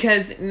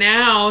 Because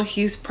now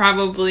he's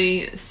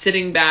probably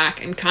sitting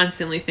back and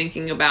constantly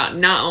thinking about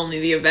not only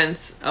the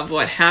events of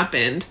what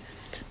happened,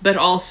 but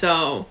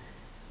also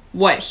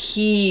what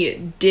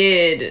he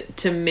did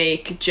to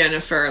make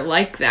Jennifer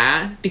like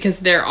that.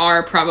 Because there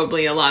are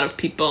probably a lot of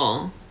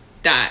people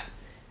that,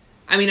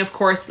 I mean, of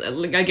course,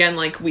 again,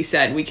 like we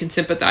said, we can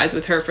sympathize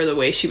with her for the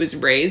way she was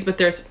raised, but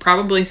there's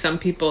probably some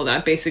people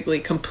that basically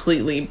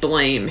completely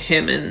blame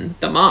him and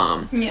the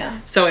mom. Yeah.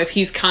 So if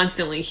he's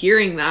constantly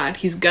hearing that,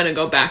 he's gonna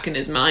go back in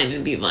his mind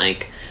and be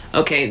like,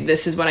 okay,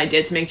 this is what I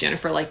did to make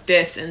Jennifer like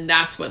this, and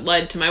that's what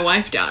led to my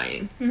wife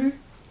dying. Mm-hmm.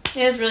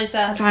 It is really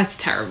sad. That's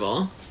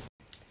terrible.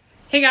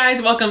 Hey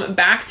guys, welcome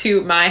back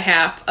to my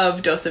half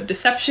of Dose of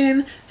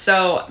Deception.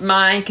 So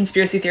my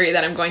conspiracy theory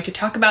that I'm going to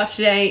talk about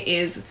today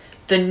is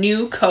the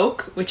new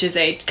Coke, which is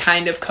a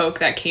kind of Coke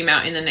that came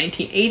out in the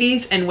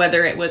 1980s, and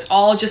whether it was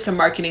all just a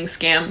marketing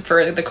scam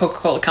for the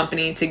Coca-Cola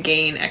company to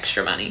gain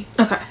extra money.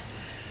 Okay.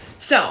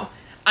 So,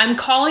 I'm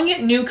calling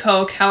it New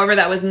Coke, however,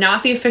 that was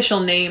not the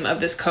official name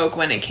of this Coke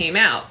when it came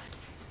out.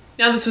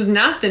 Now, this was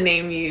not the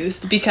name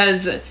used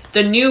because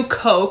the new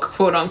Coke,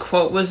 quote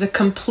unquote, was a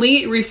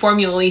complete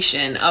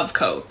reformulation of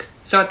Coke.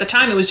 So at the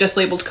time, it was just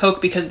labeled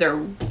Coke because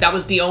that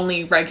was the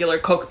only regular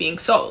Coke being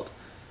sold.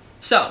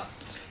 So,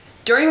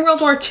 during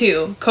World War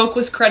II, Coke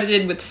was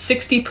credited with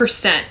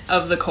 60%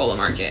 of the cola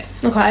market.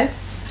 Okay.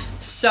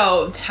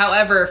 So,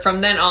 however,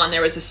 from then on,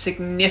 there was a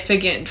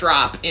significant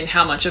drop in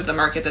how much of the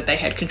market that they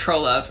had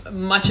control of.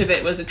 Much of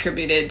it was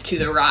attributed to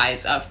the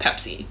rise of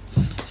Pepsi.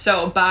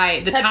 So,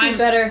 by the time... Pepsi's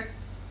better.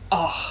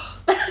 Oh,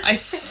 I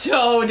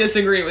so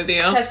disagree with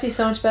you. Pepsi's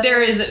so much better.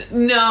 There is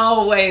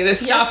no way to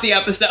stop the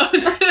episode.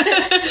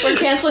 We're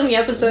canceling the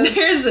episode.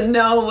 There's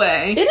no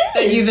way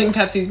that you think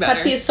Pepsi's better.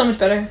 Pepsi is so much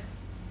better.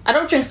 I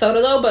don't drink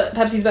soda though, but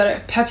Pepsi's better.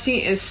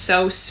 Pepsi is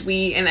so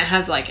sweet and it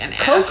has like an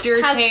Coke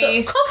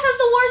aftertaste. Coke has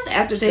the worst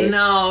aftertaste.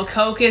 No,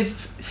 Coke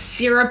is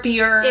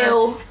syrupier.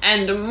 Ew.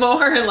 And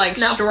more like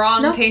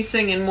strong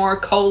tasting and more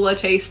cola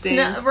tasting.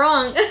 No,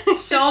 wrong.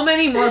 So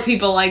many more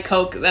people like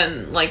Coke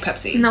than like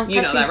Pepsi. No,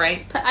 you Pepsi, know that,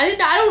 right? I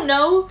don't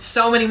know.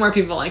 So many more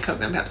people like Coke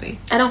than Pepsi.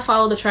 I don't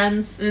follow the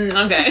trends.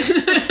 Okay.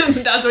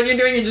 That's what you're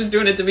doing? You're just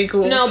doing it to be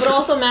cool? No, but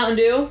also Mountain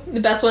Dew,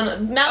 the best one.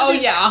 Oh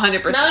yeah,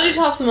 100%. Mountain Dew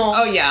tops them all.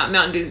 Oh yeah,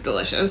 Mountain Dew's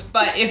delicious.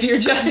 But if you're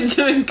just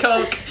doing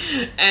Coke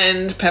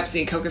and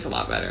Pepsi, Coke is a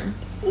lot better.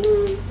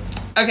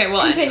 Okay,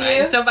 well, continue.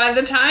 Anyway, so by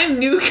the time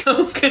New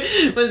Coke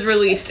was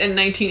released in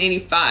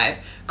 1985,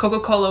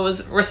 Coca-Cola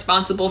was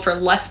responsible for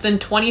less than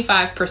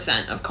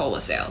 25% of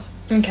cola sales.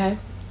 Okay.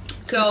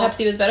 So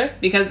Pepsi was better?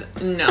 Because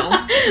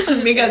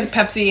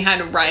Pepsi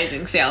had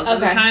rising sales.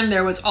 At the time,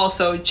 there was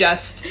also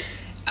just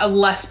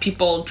less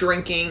people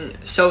drinking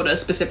soda,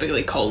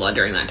 specifically cola,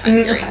 during that time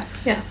period. Okay.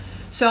 Yeah.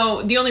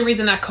 So the only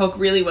reason that Coke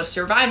really was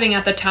surviving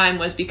at the time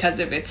was because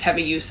of its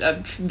heavy use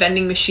of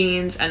vending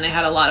machines, and they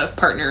had a lot of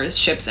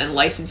partnerships and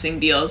licensing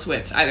deals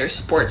with either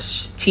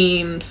sports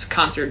teams,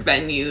 concert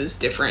venues,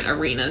 different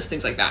arenas,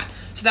 things like that.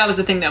 So that was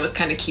the thing that was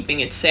kind of keeping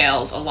its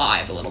sales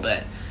alive a little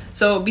bit.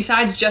 So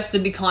besides just the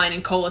decline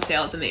in cola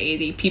sales in the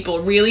 80s,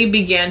 people really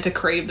began to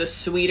crave the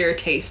sweeter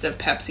taste of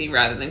Pepsi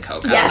rather than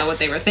Coke. I don't know what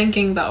they were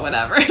thinking, but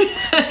whatever.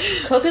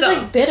 Coke is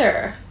like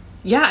bitter.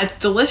 Yeah, it's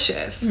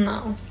delicious.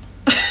 No.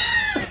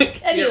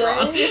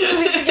 Anyway,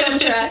 we can get on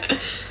track.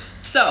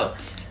 So,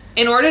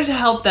 in order to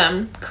help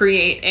them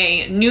create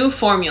a new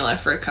formula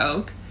for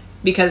Coke,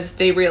 because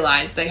they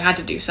realized they had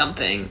to do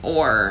something,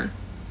 or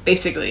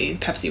basically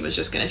Pepsi was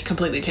just going to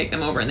completely take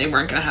them over and they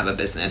weren't going to have a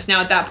business.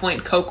 Now, at that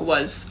point, Coke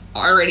was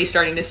already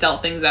starting to sell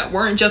things that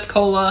weren't just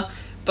cola,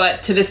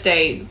 but to this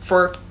day,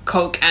 for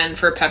Coke and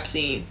for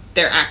Pepsi,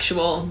 they're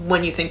actual,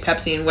 when you think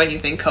Pepsi and when you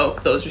think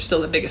Coke, those are still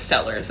the biggest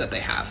sellers that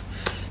they have.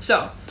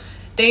 So,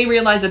 they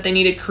realized that they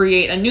needed to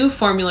create a new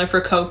formula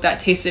for Coke that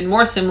tasted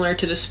more similar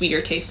to the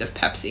sweeter taste of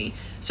Pepsi.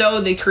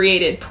 So they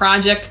created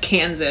Project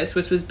Kansas,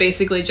 which was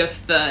basically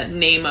just the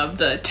name of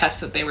the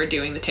tests that they were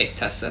doing, the taste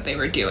tests that they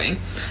were doing.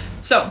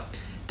 So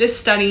this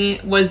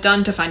study was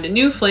done to find a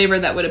new flavor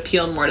that would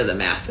appeal more to the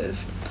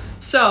masses.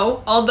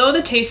 So, although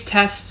the taste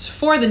tests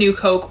for the new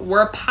Coke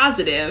were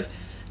positive,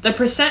 the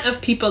percent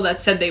of people that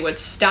said they would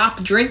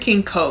stop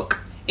drinking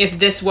Coke if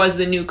this was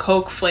the new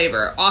Coke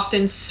flavor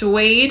often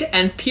swayed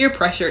and peer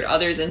pressured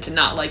others into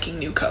not liking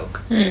new Coke.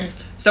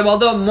 So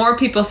although more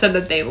people said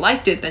that they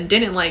liked it than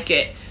didn't like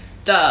it,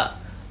 the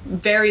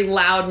very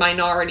loud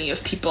minority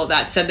of people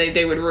that said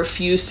they would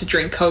refuse to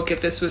drink Coke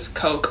if this was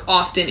Coke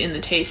often in the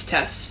taste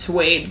test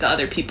swayed the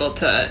other people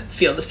to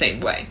feel the same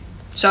way.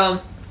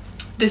 So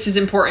this is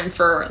important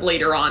for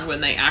later on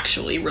when they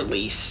actually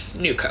release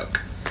new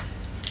Coke.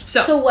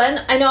 So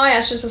when, I know I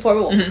asked this before,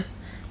 but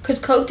because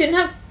Coke didn't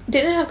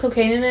have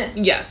cocaine in it?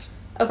 Yes.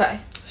 Okay.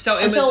 So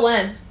it Until was,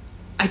 when?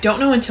 I don't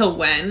know until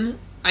when.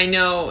 I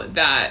know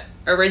that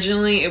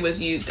originally it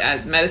was used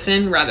as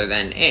medicine rather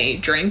than a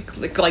drink,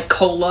 like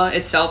cola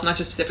itself, not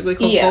just specifically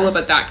Coca-Cola,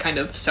 but that kind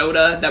of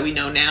soda that we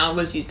know now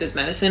was used as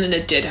medicine, and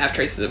it did have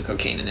traces of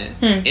cocaine in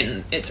it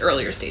in its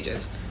earlier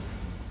stages.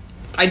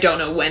 I don't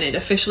know when it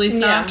officially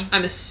stopped. Yeah.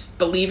 I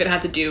believe it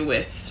had to do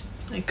with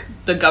like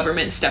the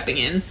government stepping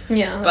in.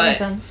 Yeah, that but makes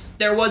sense.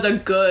 there was a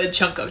good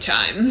chunk of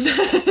time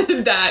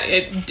that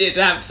it did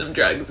have some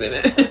drugs in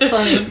it. It's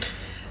funny.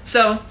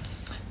 So,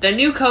 the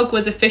new Coke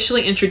was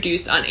officially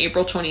introduced on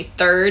April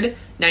 23rd,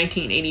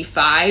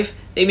 1985.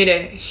 They made a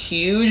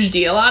huge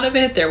deal out of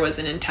it. There was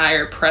an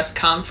entire press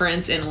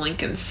conference in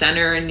Lincoln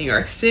Center in New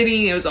York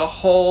City. It was a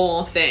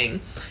whole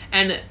thing.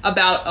 And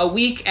about a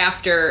week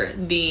after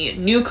the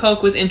new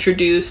Coke was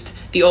introduced,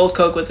 the old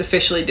Coke was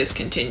officially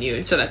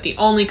discontinued, so that the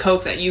only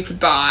Coke that you could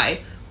buy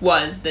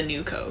was the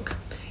new Coke.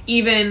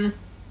 Even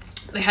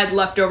they had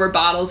leftover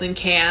bottles and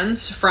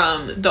cans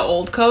from the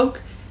old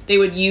Coke. They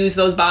would use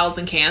those bottles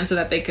and cans so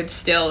that they could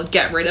still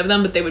get rid of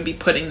them, but they would be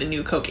putting the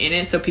new Coke in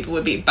it, so people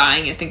would be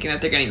buying it thinking that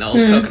they're getting the old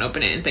Coke and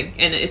open it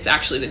and it's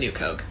actually the new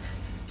Coke.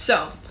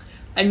 So,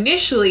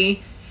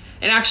 initially,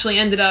 it actually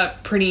ended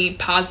up pretty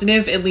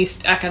positive, at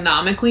least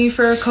economically,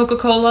 for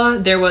Coca-Cola.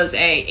 There was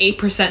a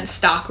 8%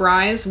 stock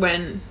rise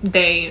when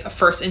they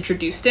first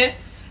introduced it.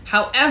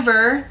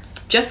 However,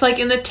 just like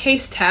in the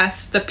taste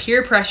test, the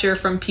peer pressure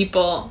from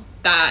people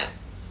that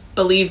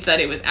believed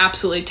that it was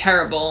absolutely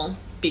terrible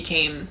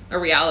became a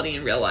reality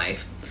in real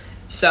life.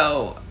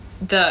 So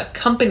the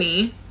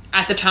company,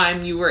 at the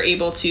time, you were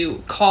able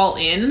to call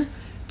in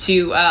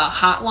to a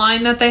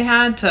hotline that they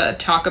had to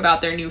talk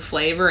about their new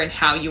flavor and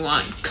how you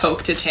want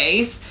Coke to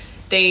taste.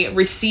 They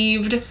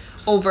received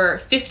over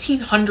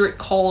 1,500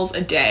 calls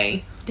a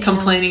day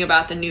complaining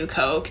about the new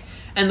Coke.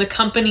 And the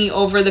company,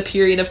 over the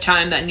period of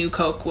time that new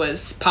Coke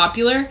was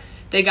popular,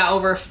 they got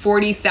over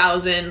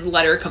 40,000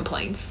 letter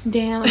complaints.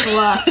 Damn, that's a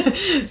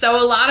lot.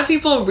 So a lot of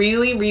people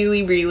really,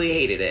 really, really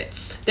hated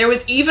it. There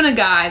was even a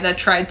guy that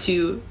tried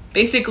to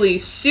basically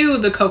sue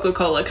the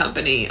Coca-Cola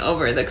company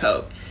over the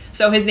Coke.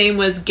 So his name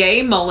was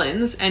Gay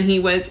Mullins, and he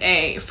was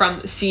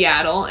from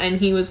Seattle, and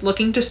he was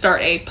looking to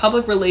start a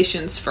public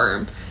relations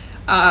firm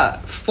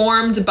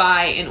formed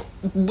by,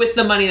 with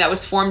the money that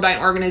was formed by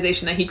an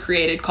organization that he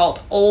created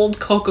called Old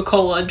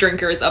Coca-Cola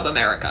Drinkers of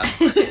America.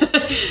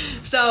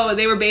 So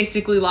they were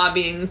basically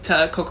lobbying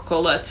to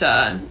Coca-Cola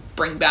to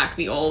bring back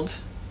the old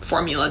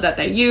formula that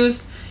they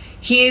used.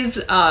 He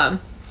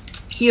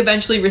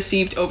eventually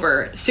received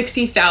over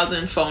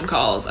 60,000 phone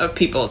calls of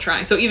people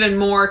trying. So even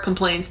more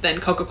complaints than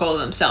Coca-Cola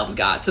themselves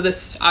got. So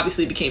this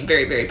obviously became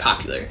very, very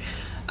popular.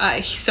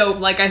 So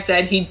like I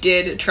said, he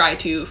did try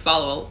to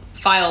file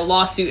a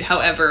lawsuit.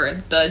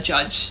 However, the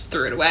judge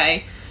threw it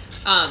away.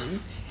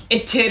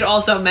 It did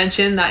also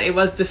mention that it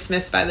was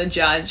dismissed by the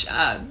judge.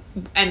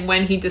 And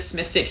when he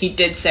dismissed it, he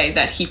did say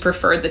that he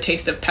preferred the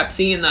taste of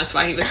Pepsi, and that's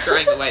why he was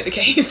throwing away the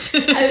case.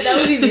 That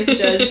would be me as a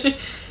judge.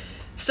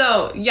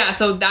 So, yeah,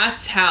 so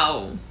that's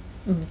how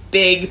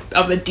big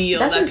of a deal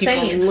That's that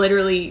insane. people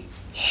literally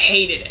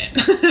hated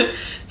it.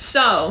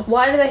 So,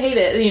 Why do they hate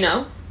it, you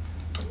know?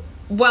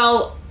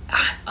 well,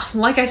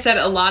 like I said,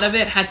 a lot of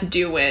it had to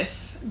do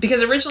with,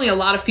 because originally a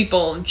lot of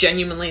people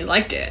genuinely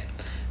liked it.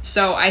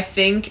 So I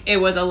think it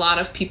was a lot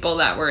of people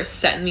that were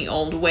set in the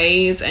old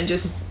ways and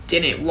just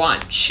didn't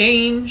want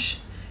change.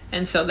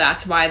 And so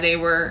that's why they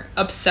were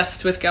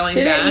obsessed with going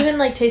back. Did it even,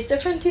 like, taste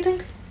different, do you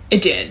think?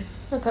 It did.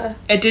 Okay.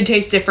 It did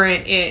taste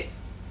different.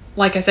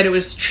 Like I said, it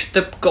was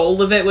the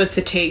goal of it was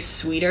to taste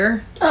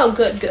sweeter. Oh,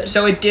 good.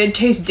 So it did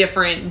taste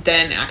different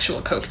than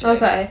actual Coke did.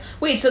 Okay.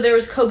 Wait, so there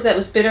was Coke that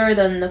was bitter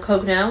than the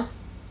Coke now?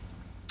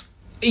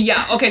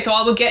 Yeah, okay, so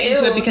I will get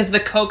into Ew. it because the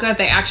Coke that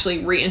they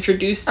actually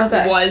reintroduced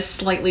was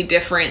slightly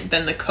different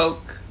than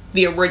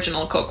the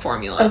original Coke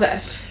formula. Okay.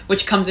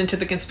 Which comes into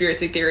the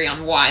conspiracy theory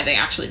on why they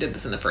actually did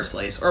this in the first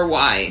place, or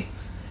why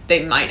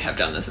they might have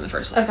done this in the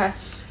first place. Okay.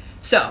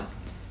 So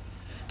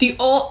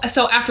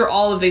after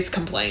all of these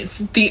complaints,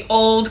 the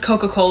old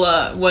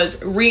Coca-Cola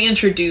was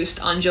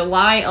reintroduced on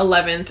July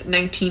 11th,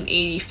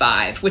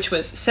 1985, which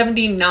was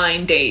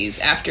 79 days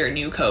after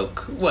New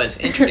Coke was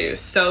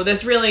introduced. So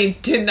this really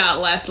did not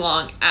last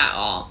long at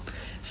all.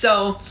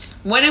 So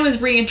when it was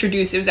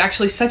reintroduced, it was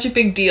actually such a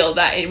big deal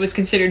that it was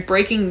considered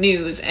breaking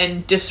news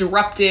and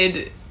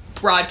disrupted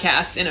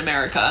broadcasts in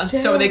America.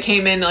 Damn. So they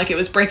came in like it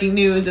was breaking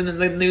news, and then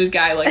the news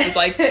guy was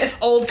like,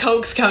 old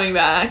Coke's coming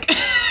back.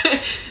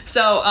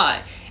 So,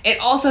 it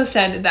also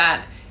said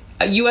that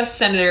U.S.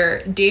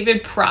 Senator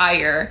David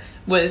Pryor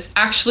was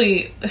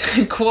actually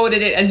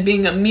quoted it as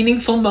being a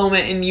meaningful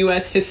moment in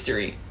U.S.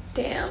 history.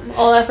 Damn.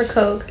 All that for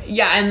Coke.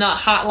 Yeah, and the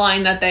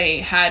hotline that they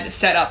had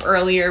set up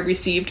earlier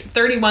received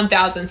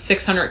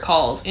 31,600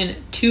 calls in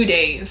 2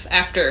 days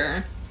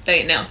after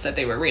they announced that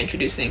they were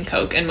reintroducing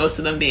Coke, and most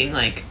of them being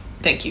like,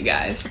 thank you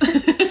guys.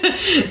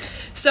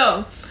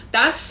 So,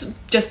 that's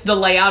just the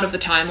layout of the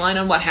timeline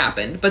on what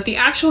happened. But the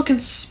actual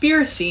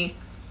conspiracy,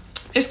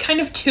 there's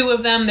kind of two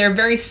of them. They're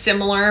very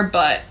similar,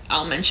 but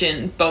I'll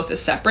mention both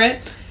as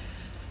separate.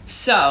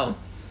 So,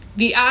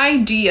 the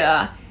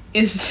idea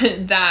is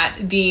that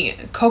the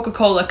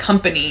Coca-Cola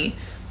company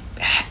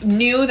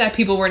knew that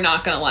people were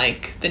not going to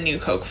like the new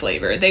Coke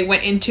flavor. They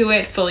went into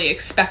it fully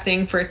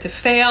expecting for it to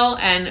fail,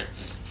 and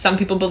some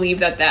people believe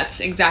that that's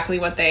exactly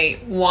what they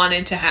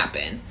wanted to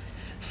happen.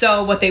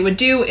 So what they would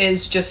do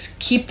is just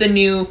keep the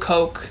new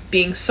Coke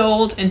being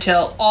sold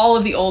until all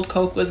of the old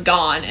Coke was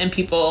gone and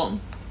people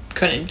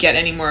couldn't get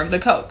any more of the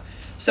Coke.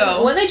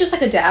 So wouldn't they just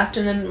like adapt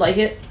and then like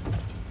it?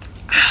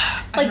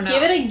 Like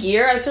give it a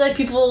year. I feel like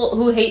people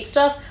who hate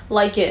stuff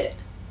like it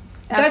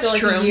after that's like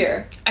true. a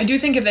year. I do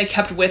think if they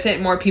kept with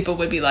it, more people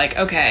would be like,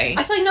 okay.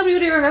 I feel like nobody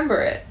would even remember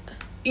it.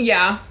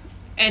 Yeah.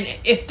 And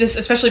if this,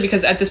 especially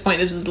because at this point,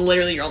 this was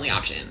literally your only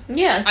option.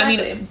 Yeah,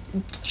 exactly. I mean,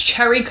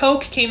 Cherry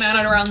Coke came out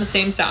at around the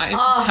same time.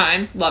 Love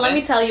it. Let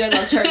me tell you, I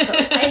love Cherry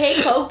Coke. I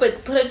hate Coke,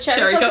 but put a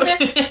Cherry Coke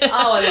in there.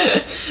 Oh, I love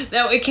it.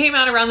 No, it came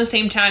out around the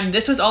same time.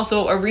 This was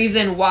also a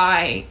reason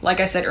why, like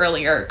I said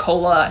earlier,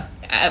 cola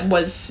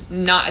was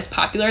not as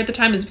popular at the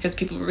time, is because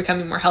people were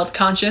becoming more health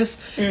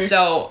conscious.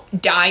 So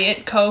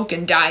Diet Coke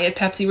and Diet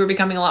Pepsi were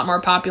becoming a lot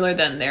more popular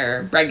than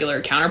their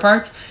regular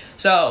counterparts.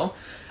 So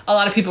a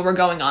lot of people were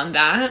going on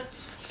that.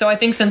 So I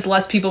think since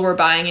less people were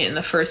buying it in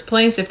the first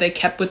place, if they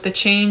kept with the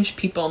change,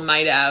 people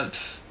might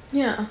have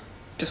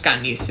just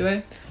gotten used to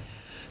it.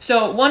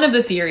 So one of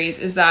the theories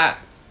is that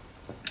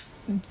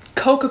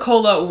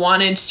Coca-Cola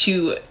wanted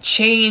to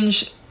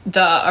change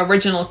the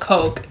original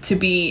Coke to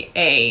be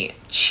a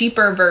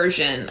cheaper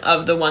version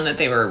of the one that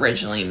they were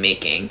originally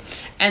making.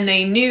 And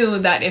they knew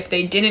that if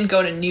they didn't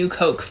go to new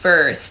Coke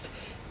first,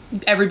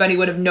 everybody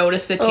would have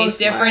noticed the taste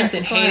difference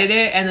and hated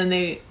it, and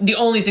then the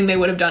only thing they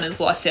would have done is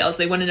lost sales.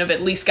 They wouldn't have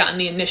at least gotten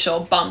the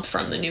initial bump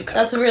from the new Coke.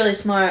 That's really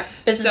smart,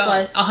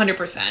 business-wise.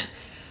 100%.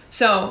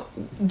 So,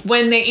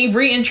 when they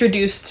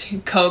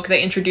reintroduced Coke,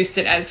 they introduced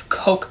it as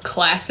Coke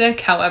Classic.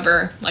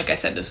 However, like I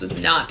said, this was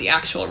not the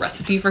actual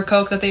recipe for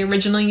Coke that they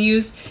originally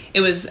used. It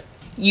was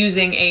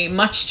using a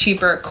much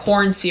cheaper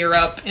corn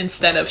syrup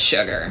instead of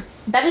sugar.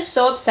 That is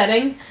so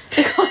upsetting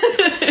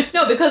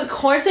because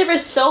corn syrup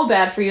is so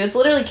bad for you. It's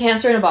literally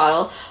cancer in a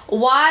bottle.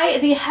 Why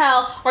the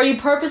hell are you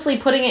purposely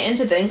putting it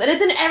into things? And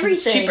it's in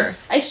everything.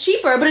 It's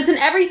cheaper, but it's in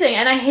everything.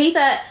 And I hate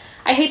that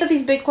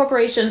these big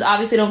corporations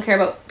obviously don't care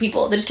about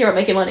people. They just care about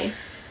making money.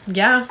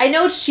 Yeah. I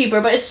know it's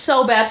cheaper, but it's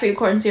so bad for you,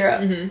 corn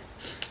syrup.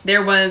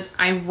 Mm-hmm.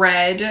 I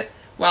read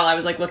while I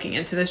was looking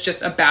into this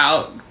just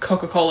about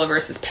Coca-Cola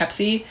versus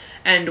Pepsi.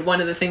 And one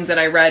of the things that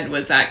I read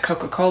was that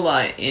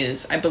Coca-Cola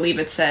is, I believe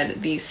it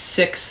said, the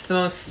 6th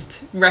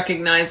most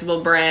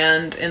recognizable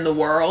brand in the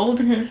world.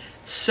 Mm-hmm.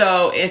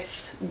 So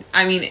it's,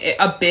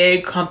 a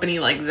big company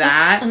like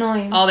that, it's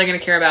annoying. All they're going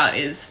to care about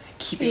is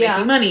keeping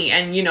making money.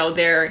 And,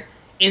 they're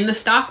in the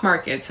stock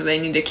market, so they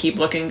need to keep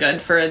looking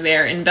good for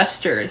their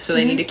investors. So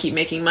they need to keep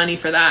making money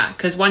for that.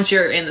 Because once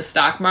you're in the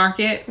stock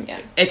market,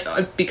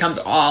 it becomes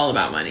all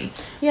about money.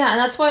 Yeah, and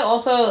that's why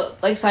also,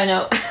 side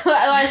note,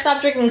 I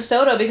stopped drinking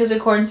soda because of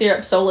corn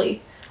syrup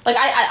solely.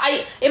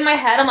 I in my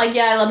head, I'm I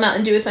love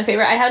Mountain Dew. It's my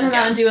favorite. I haven't had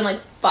Mountain Dew in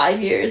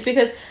 5 years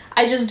because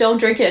I just don't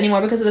drink it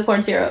anymore because of the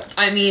corn syrup.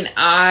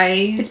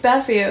 It's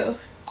bad for you.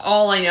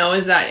 All I know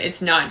is that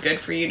it's not good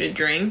for you to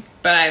drink,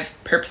 but I've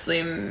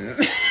purposely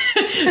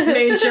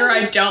made sure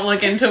I don't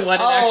look into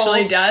what it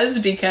actually does,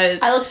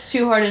 because I looked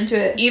too hard into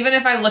it. Even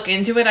if I look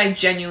into it, I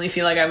genuinely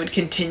feel like I would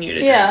continue to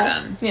drink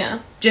them. Yeah.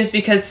 Just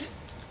because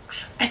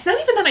it's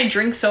not even that I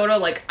drink soda.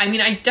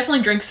 I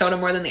definitely drink soda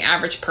more than the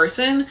average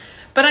person,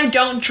 but I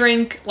don't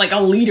drink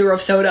a liter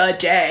of soda a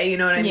day. You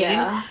know what I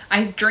mean?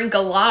 I drink a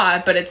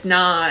lot, but it's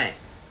not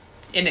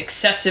an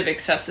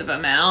excessive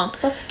amount.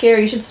 That's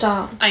scary. You should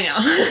stop. I know.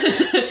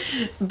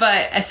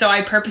 But so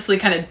I purposely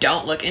kind of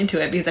don't look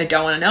into it because I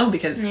don't want to know,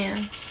 because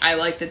I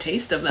like the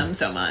taste of them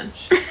so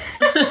much.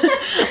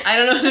 I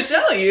don't know what to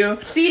tell you.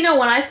 See,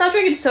 when I stopped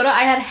drinking soda,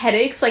 I had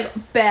headaches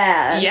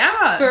bad.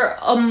 Yeah. For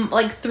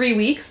 3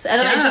 weeks, and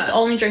then I just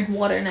only drink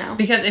water now.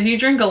 Because if you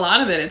drink a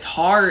lot of it, it's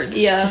hard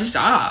to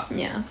stop.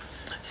 Yeah.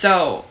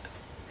 So,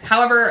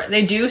 however,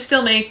 they do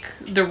still make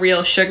the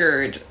real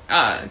sugared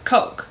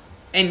Coke.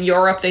 In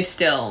Europe, they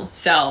still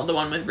sell the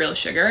one with real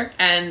sugar.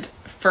 And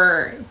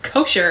for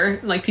kosher,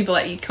 people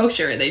that eat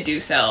kosher, they do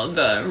sell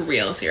the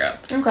real syrup.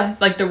 Okay.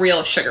 The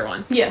real sugar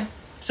one. Yeah.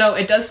 So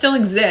it does still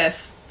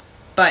exist,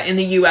 but in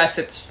the US,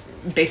 it's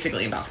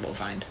basically impossible to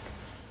find.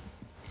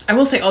 I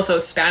will say also,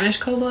 Spanish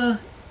cola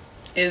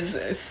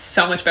is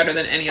so much better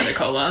than any other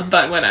cola,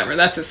 but whatever,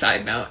 that's a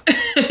side note.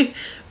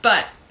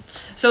 But,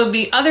 so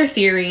the other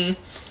theory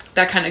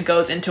that kind of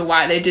goes into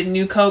why they did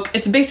New Coke,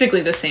 it's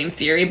basically the same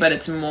theory, but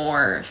it's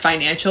more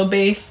financial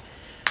based.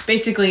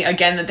 Basically,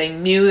 again, that they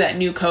knew that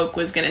New Coke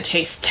was going to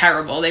taste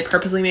terrible. They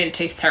purposely made it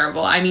taste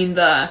terrible.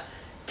 The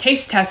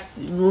taste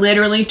tests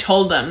literally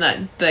told them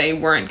that they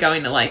weren't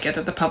going to like it,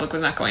 that the public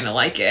was not going to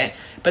like it.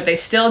 But they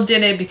still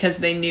did it because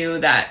they knew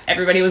that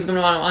everybody was going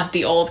to want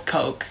the old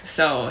Coke.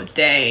 So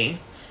they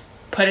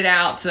put it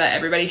out so that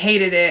everybody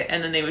hated it,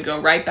 and then they would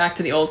go right back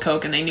to the old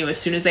Coke, and they knew as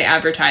soon as they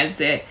advertised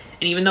it,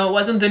 and even though it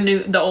wasn't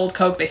the old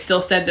Coke, they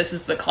still said this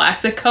is the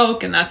classic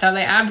Coke, and that's how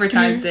they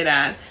advertised it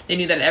as. They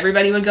knew that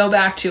everybody would go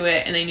back to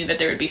it, and they knew that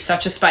there would be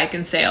such a spike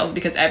in sales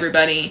because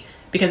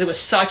it was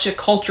such a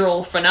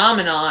cultural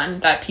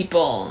phenomenon that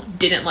people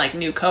didn't like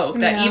New Coke.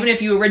 That even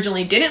if you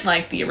originally didn't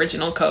like the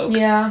original Coke,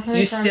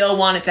 you still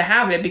wanted to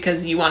have it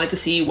because you wanted to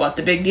see what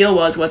the big deal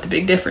was, what the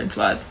big difference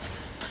was.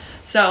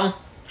 So,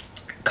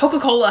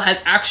 Coca-Cola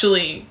has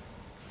actually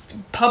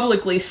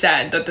publicly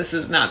said that this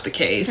is not the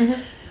case.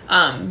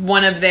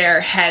 One of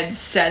their heads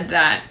said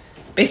that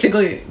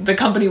basically the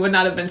company would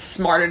not have been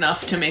smart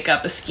enough to make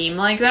up a scheme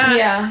like that.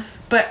 Yeah.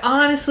 But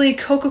honestly,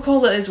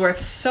 Coca-Cola is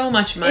worth so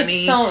much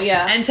money.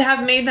 And to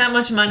have made that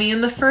much money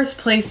in the first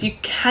place, you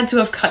had to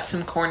have cut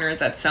some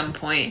corners at some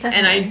point.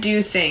 Definitely. And I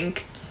do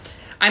think,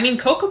 I mean,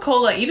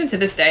 Coca-Cola, even to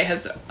this day,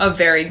 has a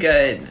very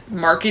good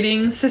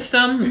marketing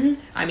system.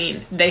 I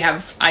mean, they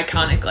have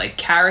iconic, like,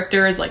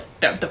 characters, like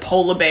the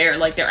polar bear,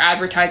 like, their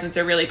advertisements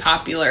are really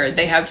popular.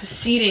 They have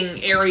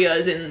seating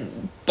areas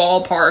in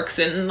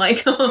ballparks and,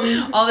 like,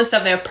 all this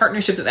stuff. They have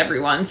partnerships with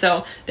everyone.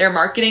 So their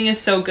marketing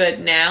is so good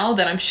now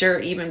that I'm sure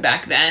even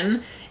back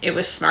then, it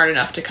was smart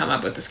enough to come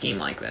up with a scheme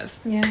like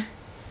this. Yeah.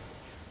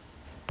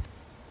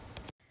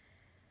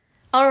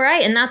 All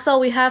right, and that's all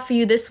we have for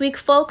you this week,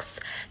 folks.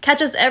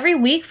 Catch us every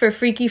week for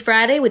Freaky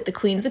Friday with the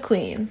Queens of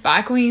Queens.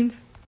 Bye,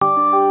 Queens.